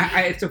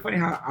 It's so funny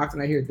how often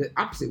I hear the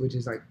opposite, which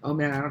is like, "Oh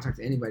man, I don't talk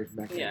to anybody from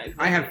back then." Yeah,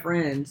 exactly. I have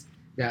friends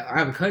that I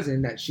have a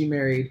cousin that she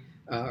married.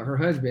 Her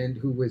husband,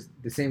 who was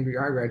the same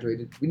year I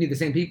graduated, we need the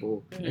same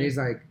people. Mm-hmm. And he's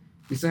like,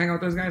 you still hang out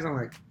with those guys? I'm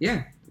like,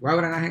 yeah. Why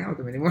would I not hang out with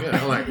them anymore? Yeah,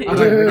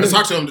 I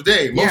talk to them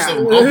today. Most of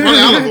them, probably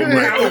all of them.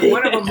 Right?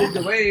 One of them moved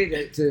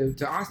away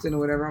to Austin or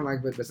whatever. I'm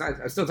like, but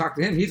besides, I still talk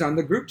to him. He's on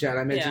the group chat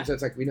I mentioned. So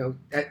it's like,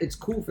 it's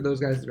cool for those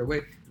guys that are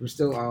away. We're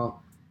still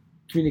all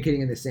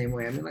communicating in the same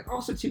way. I mean, like,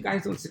 also, 2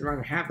 guys don't sit around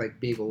and have like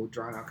big old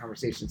drawn out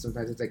conversations.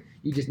 Sometimes it's like,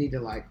 you just need to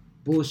like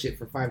bullshit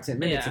for 5-10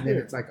 minutes. And then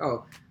it's like,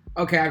 oh,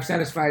 okay, I've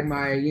satisfied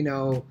my,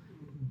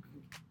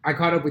 I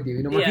caught up with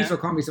you. Marquise will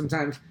call me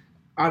sometimes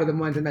out of the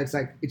month, and that's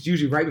like, it's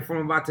usually right before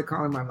I'm about to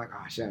call him. I'm like,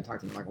 oh shit, I talked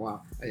to him. I'm like,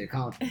 wow, I didn't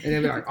call him. And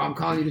then they're like, oh, I'm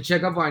calling you to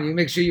check up on you,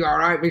 make sure you're all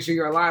right, make sure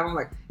you're alive. I'm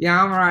like,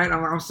 yeah, I'm all right.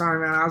 I'm like, I'm sorry,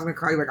 man. I was gonna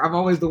call you. Like, I'm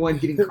always the one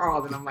getting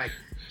called, and I'm like,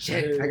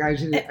 shit, like I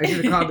should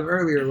have called them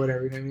earlier or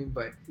whatever. You know what I mean?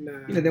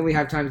 But then we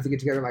have times to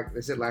get together. Like I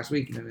said last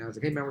week, I was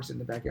like, hey man, we're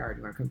sitting in the backyard.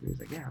 You want to come through? He's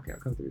like, yeah, okay, I'll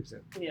come through.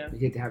 So we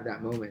get to have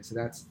that moment. So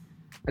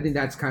I think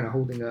that's kind of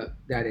holding up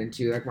that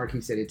into, like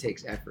Marquis said, it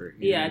takes effort.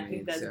 I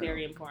think that's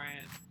very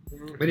important.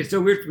 But it's so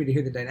weird for me to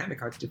hear the dynamic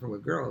how it's different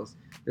with girls.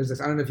 There's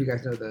this, I don't know if you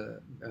guys know the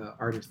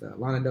artist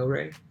Lana Del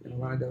Rey.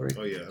 Lana Del Rey?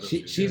 Oh, yeah.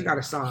 She's got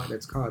a song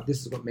that's called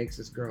This Is What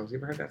Makes Us Girls. You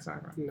ever heard that song?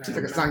 Right? It's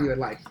like a song you would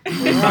like.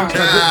 This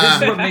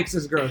is what makes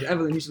us girls.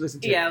 Evelyn, you should listen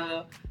to it. Yeah,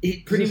 well.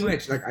 It pretty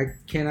much, like, I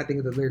cannot think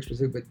of the lyrics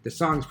specifically, but the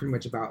song's pretty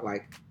much about,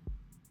 like,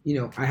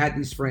 I had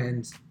these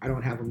friends. I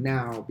don't have them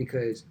now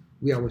because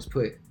we always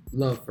put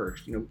love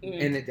first, and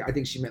I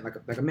think she meant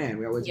like a man.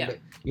 We always,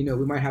 we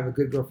might have a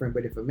good girlfriend,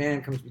 but if a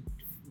man comes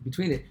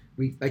between it,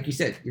 we, like you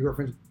said, your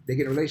girlfriends, they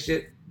get in a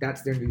relationship,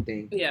 that's their new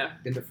thing. Yeah.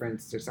 Then the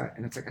friends decide,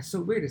 and it's like, it's so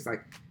weird. It's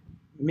like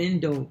men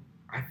don't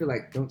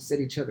set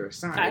each other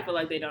aside. I feel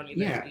like they don't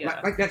either.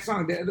 Yeah. Like that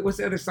song. What's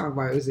the other song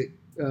by? Is it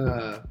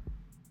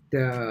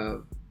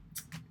it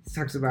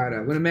talks about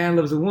when a man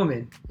loves a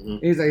woman,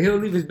 he's like, he'll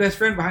leave his best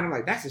friend behind. I'm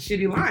like, that's a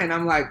shitty line.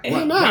 I'm like,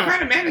 what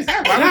kind of man is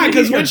that? Why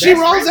because when she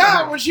rolls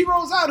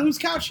out, whose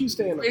couch you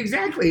staying on?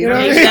 Exactly.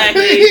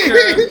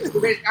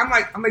 Exactly.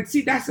 I'm like,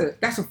 see, that's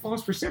a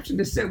false perception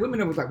to set women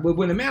up with. Like, well,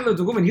 when a man loves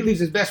a woman, he leaves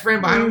his best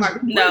friend behind. I'm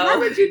like, no, why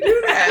would you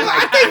do that?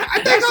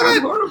 Like,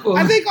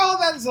 I think all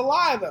that is a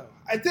lie, though.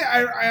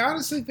 I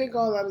honestly think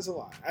all that is a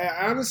lie.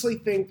 I honestly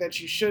think that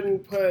you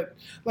shouldn't put,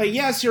 like,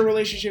 yes, your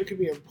relationship could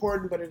be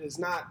important, but it is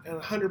not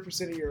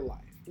 100% of your life.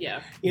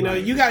 Yeah.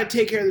 You got to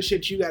take care of the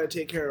shit you got to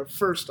take care of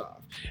first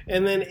off.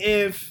 And then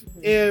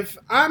if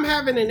I'm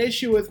having an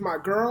issue with my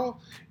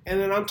girl and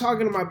then I'm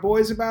talking to my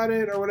boys about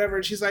it or whatever,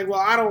 and she's like, well,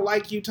 I don't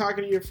like you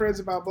talking to your friends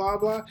about blah,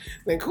 blah,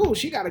 then cool,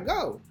 she got to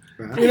go.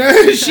 You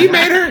know, she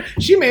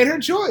made her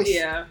choice.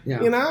 Yeah.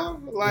 You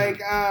know,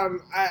 like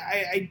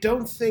I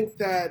don't think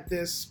that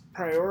this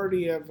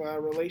priority of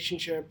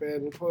relationship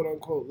and quote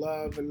unquote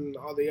love and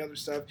all the other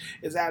stuff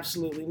is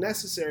absolutely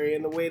necessary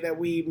in the way that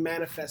we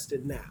manifest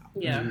it now.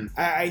 Yeah.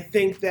 I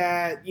think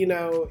that, you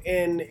know,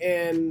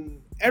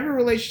 in every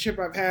relationship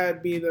I've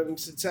had, be them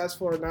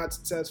successful or not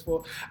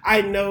successful,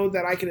 I know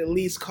that I can at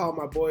least call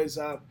my boys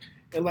up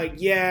and like,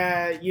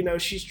 yeah, you know,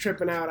 she's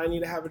tripping out. I need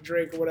to have a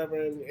drink or whatever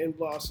and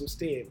blow off some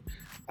steam.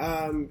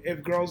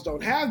 If girls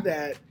don't have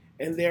that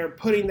and they're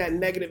putting that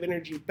negative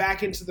energy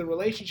back into the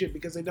relationship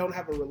because they don't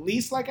have a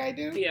release like I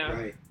do,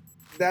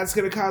 that's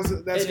gonna cause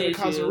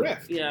a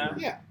rift. Yeah.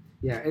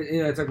 And,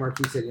 you know, it's like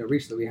Marquis said. You know,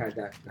 recently I had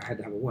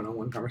to have a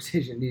one-on-one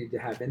conversation needed to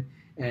happen,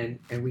 and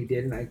we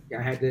did, and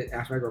I had to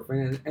ask my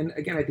girlfriend, and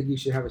again, I think you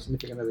should have a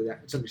significant other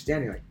that's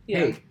understanding, like,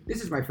 hey,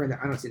 this is my friend that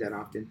I don't see that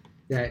often,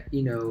 that,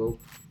 you know,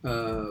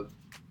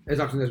 as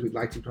often as we'd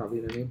like to, probably,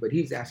 you know what I mean? But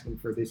he's asking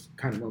for this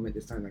kind of moment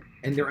this time, like,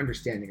 and they're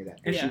understanding of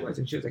that. And she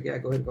was like, yeah,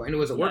 go ahead and go. And it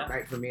was a work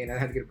night for me, and I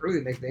had to get up early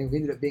the next day, and we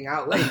ended up being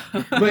out late.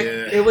 But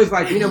it was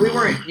like, you know, we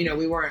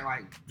weren't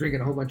like drinking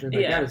a whole bunch of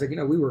drinks like that. It was like, you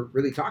know, we were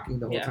really talking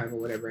the whole time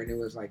or whatever, and it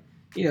was like,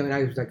 you know, and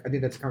I was like, I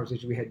think that's a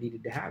conversation we had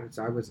needed to have. And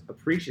so I was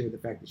appreciative of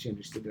the fact that she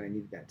understood that I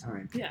needed that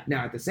time. Yeah.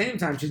 Now, at the same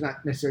time, she's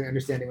not necessarily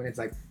understanding when it's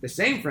like the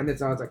same friend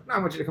that's always like, no, I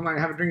want you to come out and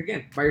have a drink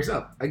again by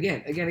yourself.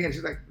 Again.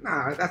 She's like,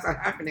 nah, that's not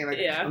happening. Like,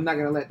 I'm not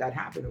going to let that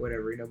happen or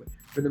whatever, you know. But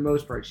for the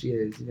most part, she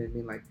is. You know what I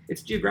mean? Like,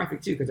 it's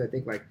geographic, too, because I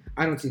think, like,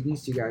 I don't see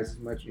these two guys as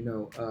much, you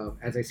know,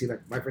 as I see, like,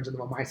 my friends that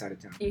live on my side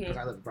of town because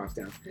I live across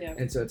town. Yeah.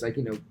 And so it's like,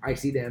 you know, I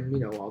see them, you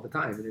know, all the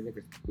time. And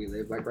then we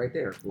live, like, right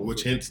there.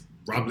 Which hence,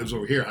 Rob lives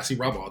over here. I see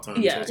Rob all the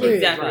time. Yeah, so like,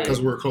 exactly.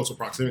 Because we're closer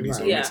proximity,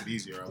 so it makes it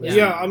easier.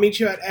 Yeah, I'll meet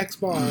you at X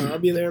Bar. I'll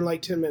be there in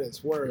like 10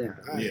 minutes. Word.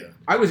 Yeah.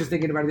 I was just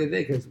thinking about it the other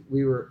day because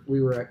we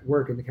were at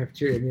work in the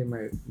cafeteria, me and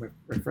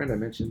my friend I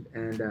mentioned,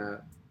 and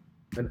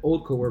an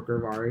old coworker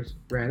of ours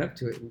not ran up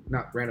to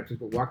us,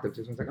 but walked up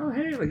to us and was like, oh,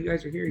 hey, like, you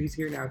guys are here. He's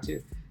here now,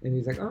 too. And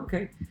he's like, oh,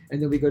 okay.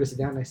 And then we go to sit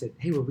down, and I said,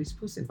 hey, were we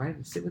supposed to invite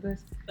him to sit with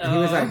us? And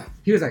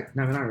he was like,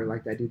 no, man, I don't really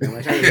like that dude that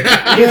much. I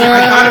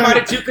thought about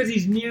it, too, because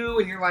he's new,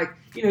 and you're like,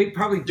 you know, he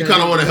probably you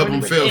kind of want to help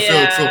him feel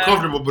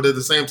comfortable, but at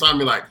the same time,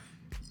 you're like,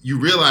 you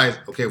realize,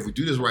 okay, if we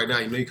do this right now,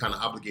 you know, you're kind of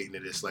obligating to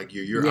this. Like,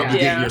 you're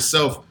obligating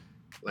yourself.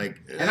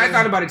 Like, and I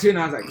thought about it too, and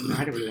I was like, no,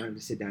 I didn't really want him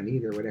to sit down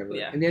either, or whatever.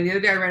 Yeah. And then the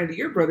other day, I ran into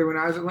your brother when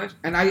I was at lunch,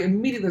 and I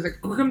immediately was like,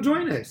 oh, come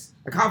join us.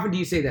 Like, how often do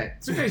you say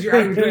that? Sometimes you're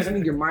out doing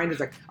something, your mind is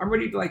like, I'm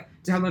ready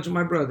to have lunch with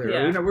my brother.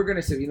 Or, you know, we're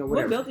gonna sit, you know,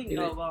 whatever. What building?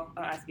 Oh, well,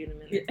 I'll ask you in a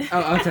minute.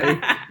 I'll tell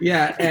you.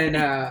 Yeah, and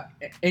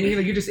you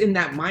know, you're just in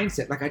that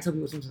mindset. Like, I tell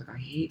people sometimes, like, I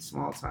hate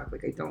small talk.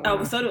 Like, I don't.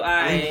 Oh, so do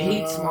I. I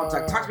hate small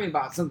talk. Talk to me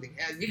about something.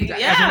 You can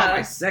ask me about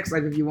my sex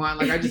life if you want.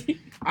 Like,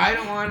 I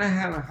don't want to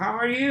have. How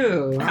are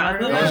you?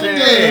 How's your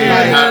day?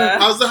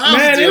 How's the house?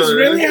 Man, it's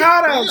really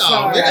hot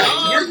outside.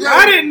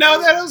 I didn't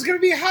know that it was gonna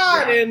be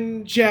hot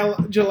in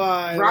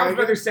July. Rob's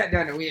brother sat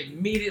down and we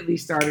immediately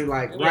started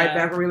like right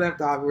back where we left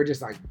off. We were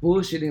just like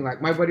bullshitting.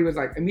 Like my buddy was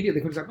like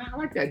immediately he was like, man, I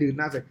like that dude.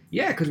 And I was like,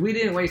 yeah, because we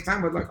didn't waste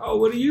time. But like, oh,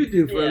 what do you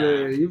do for a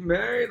living? You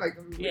married? Like,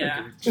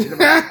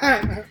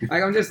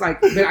 like I'm just like,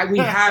 but we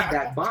have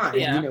that bond.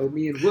 Yeah. You know,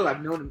 me and Will,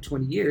 I've known him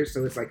 20 years,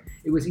 so it's like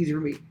it was easy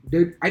for me.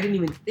 Dude, I didn't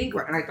even think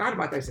about it. And I thought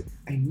about that. I said,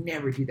 I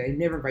never do that. I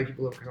never invite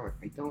people over because I'm like,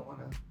 I don't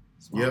want to.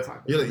 You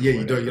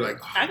don't. You're like,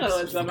 I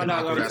go to some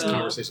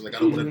conversation. Like, I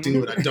don't want to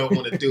do it. I don't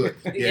want to do it.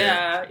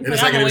 Yeah. And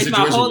it's like I'm waste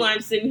my whole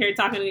life sitting here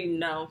talking to you.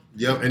 No.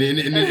 Yep.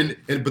 And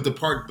but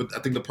I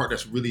think the part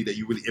that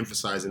you really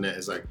emphasize in that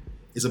is like,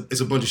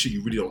 it's a bunch of shit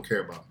you really don't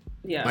care about.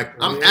 Yeah. Like,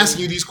 I'm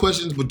asking you these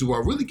questions, but do I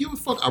really give a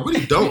fuck? I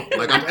really don't.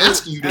 Like, I'm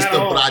asking you this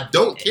stuff, but I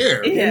don't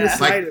care. Yeah.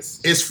 Like,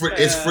 it's for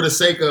the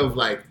sake of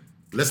like,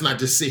 let's not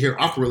just sit here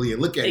awkwardly and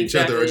look at each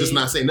other or just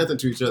not say nothing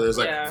to each other. It's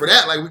like, for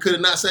that, like, we could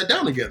have not sat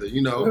down together,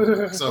 you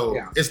know?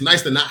 So it's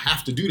nice to not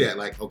have to do that.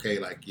 Like, okay,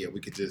 like, we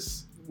could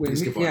just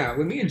skip on.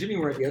 When me and Jimmy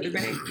were at the other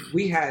bank,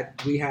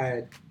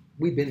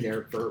 we'd been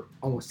there for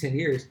almost 10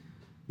 years.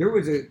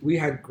 We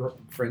had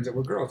friends that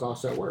were girls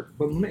also at work.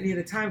 But many of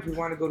the times we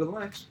want to go to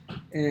lunch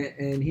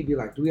and he'd be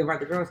like, do we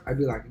invite the girls? I'd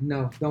be like,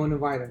 no, don't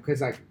invite them.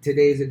 Because, like,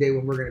 today's the day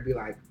when we're going to be,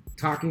 like,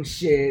 talking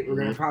shit. We're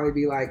going to probably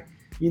be, like,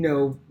 you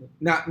know,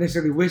 not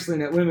necessarily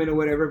whistling at women or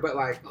whatever, but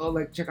like, oh,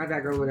 like, check out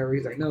that girl or whatever.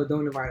 He's like, no,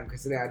 don't invite him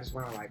because today I just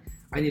want to, like,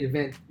 I need a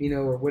vent, you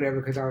know, or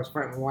whatever because I was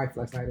fighting with my wife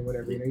last night or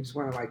whatever. You know, you just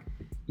want to, like,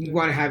 you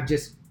want to have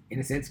just, in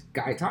a sense,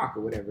 guy talk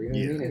or whatever. You know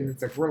what I mean? And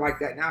it's like, we're like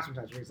that now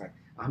sometimes. Where it's like,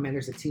 oh, man,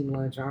 there's a team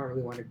lunch. I don't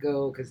really want to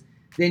go because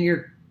then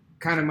you're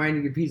kind of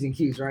minding your P's and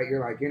Q's, right?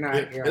 You're like, you're not.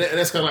 And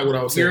that's kind of like what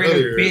I was saying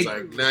earlier. It's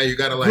like, now you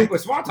got to, like, group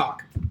of small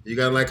talk. You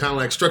got to, like, kind of,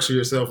 like, structure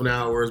yourself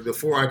now, whereas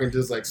before I can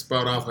just, like,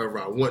 spout off however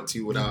I want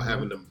to without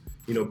having to,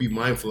 you know, be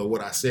mindful of what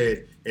I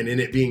said and then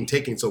it being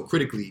taken so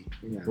critically.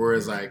 Yeah.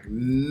 Whereas, like,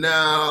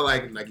 now,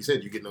 like you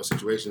said, you get in those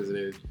situations and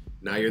then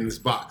now you're in this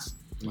box.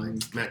 Like,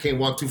 man, I can't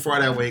walk too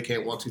far that way,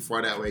 can't walk too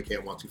far that way,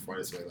 can't walk too far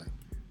this way. Like,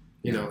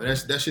 You know,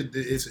 that shit.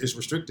 It's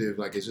restrictive.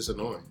 Like it's just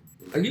annoying.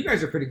 You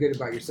guys are pretty good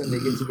about your Sunday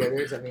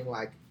get-togethers. I mean,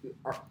 like,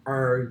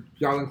 are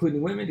y'all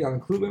including women? Do y'all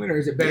include women, or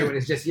is it better when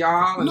it's just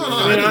y'all? No,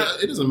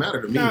 it doesn't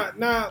matter to me.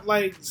 Nah,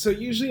 like, so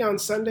usually on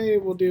Sunday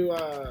we'll do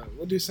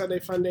Sunday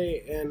Fun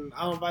Day, and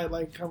I'll invite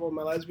like a couple of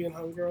my lesbian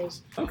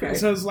homegirls. Okay.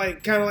 So it's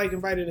like kind of like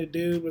inviting a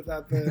dude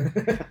without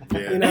the,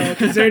 you know,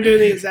 because they're doing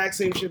the exact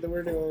same shit that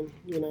we're doing.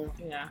 You know.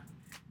 Yeah.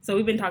 So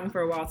we've been talking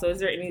for a while. So is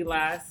there any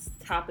last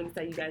topics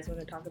that you guys want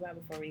to talk about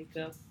before we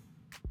go?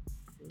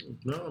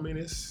 No, I mean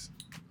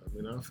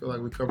I feel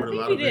like we covered a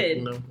lot of it.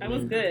 You know, that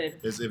was good.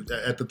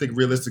 I think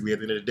realistically, at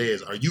the end of the day,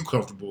 is are you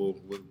comfortable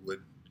with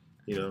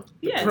you know?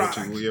 Yes, what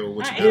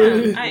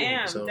you I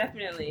am so.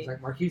 Definitely. It's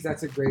like, Marquise,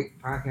 that's a great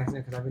podcast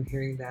because I've been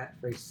hearing that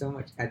phrase so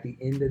much. At the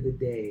end of the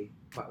day,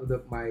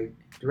 my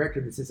director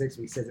that sits next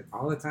to me says it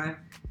all the time.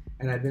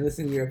 And I've been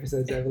listening to your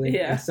episodes, Evelyn,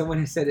 and someone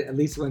has said it at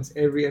least once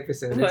every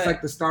episode. What? It's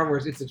like the Star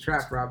Wars, it's a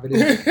trap, Rob, but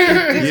it's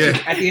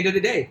at the end of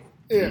the day.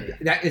 Yeah.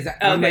 Okay.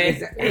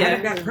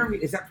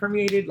 Is that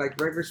permeated like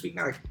regular speak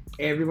now? Like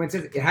everyone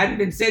says it hadn't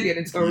been said yet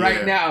until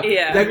right now.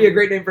 Yeah. That'd be a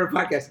great name for a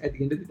podcast at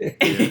the end of the day.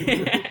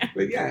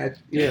 But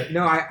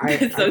no,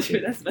 It's so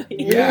true. That's funny.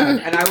 Yeah,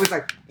 and I was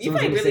like, you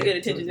pay really good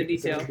attention to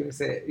detail. I was gonna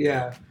say it.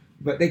 Yeah,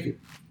 but thank you.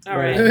 All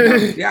right.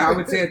 I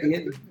would say at the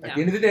end of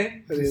the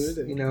day,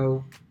 you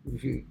know,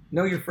 if you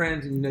know your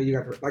friends and you know you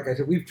got, like I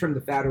said, we've trimmed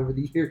the fat over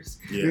the years.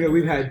 Yeah. You know,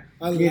 we've had,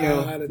 I was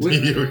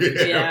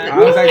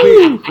like,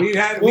 we've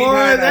had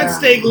that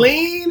steak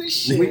lean as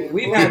shit.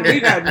 We've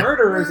had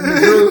murderers in the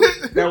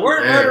group that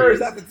weren't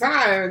murderers at the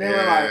time, and they were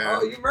like,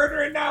 "Oh, you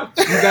murdering now?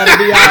 You gotta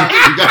be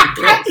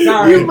out."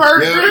 Sorry, you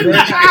murdering? We're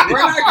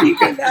not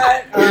keeping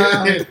that.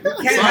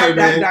 Can't have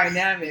that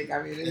dynamic.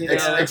 I mean, you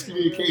know,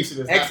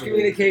 excommunication.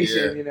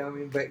 Excommunication. You know what I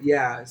mean? But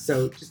yeah,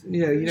 so just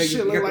you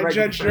shit look like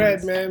Judge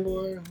Dredd, man,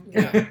 boy.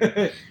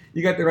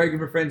 You got the right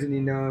group of friends, and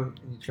you know them,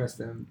 and you trust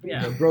them.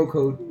 Yeah. You know, bro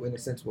code, in a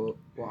sense, will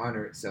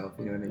honor itself.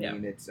 You know what I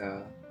mean? It's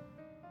I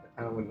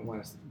don't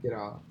want to get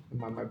all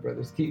my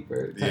brother's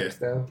keeper type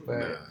stuff,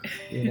 but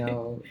you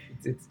know,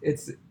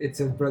 it's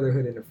a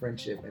brotherhood and a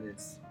friendship, and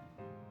it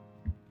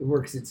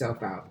works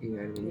itself out. You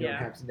know what I mean? You don't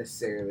have to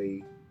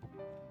necessarily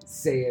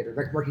say it, or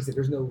like Marky said,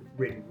 there's no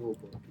written rule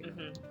book. You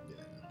know?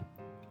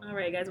 All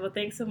right, guys. Well,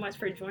 thanks so much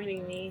for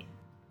joining me.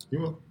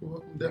 You're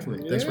welcome.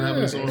 Definitely. Thanks for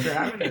having us on. Thanks for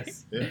having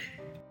us. Yeah.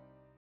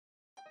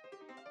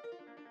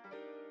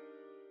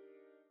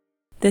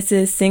 This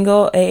is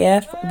Single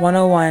AF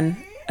 101,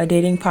 a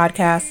dating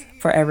podcast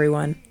for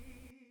everyone.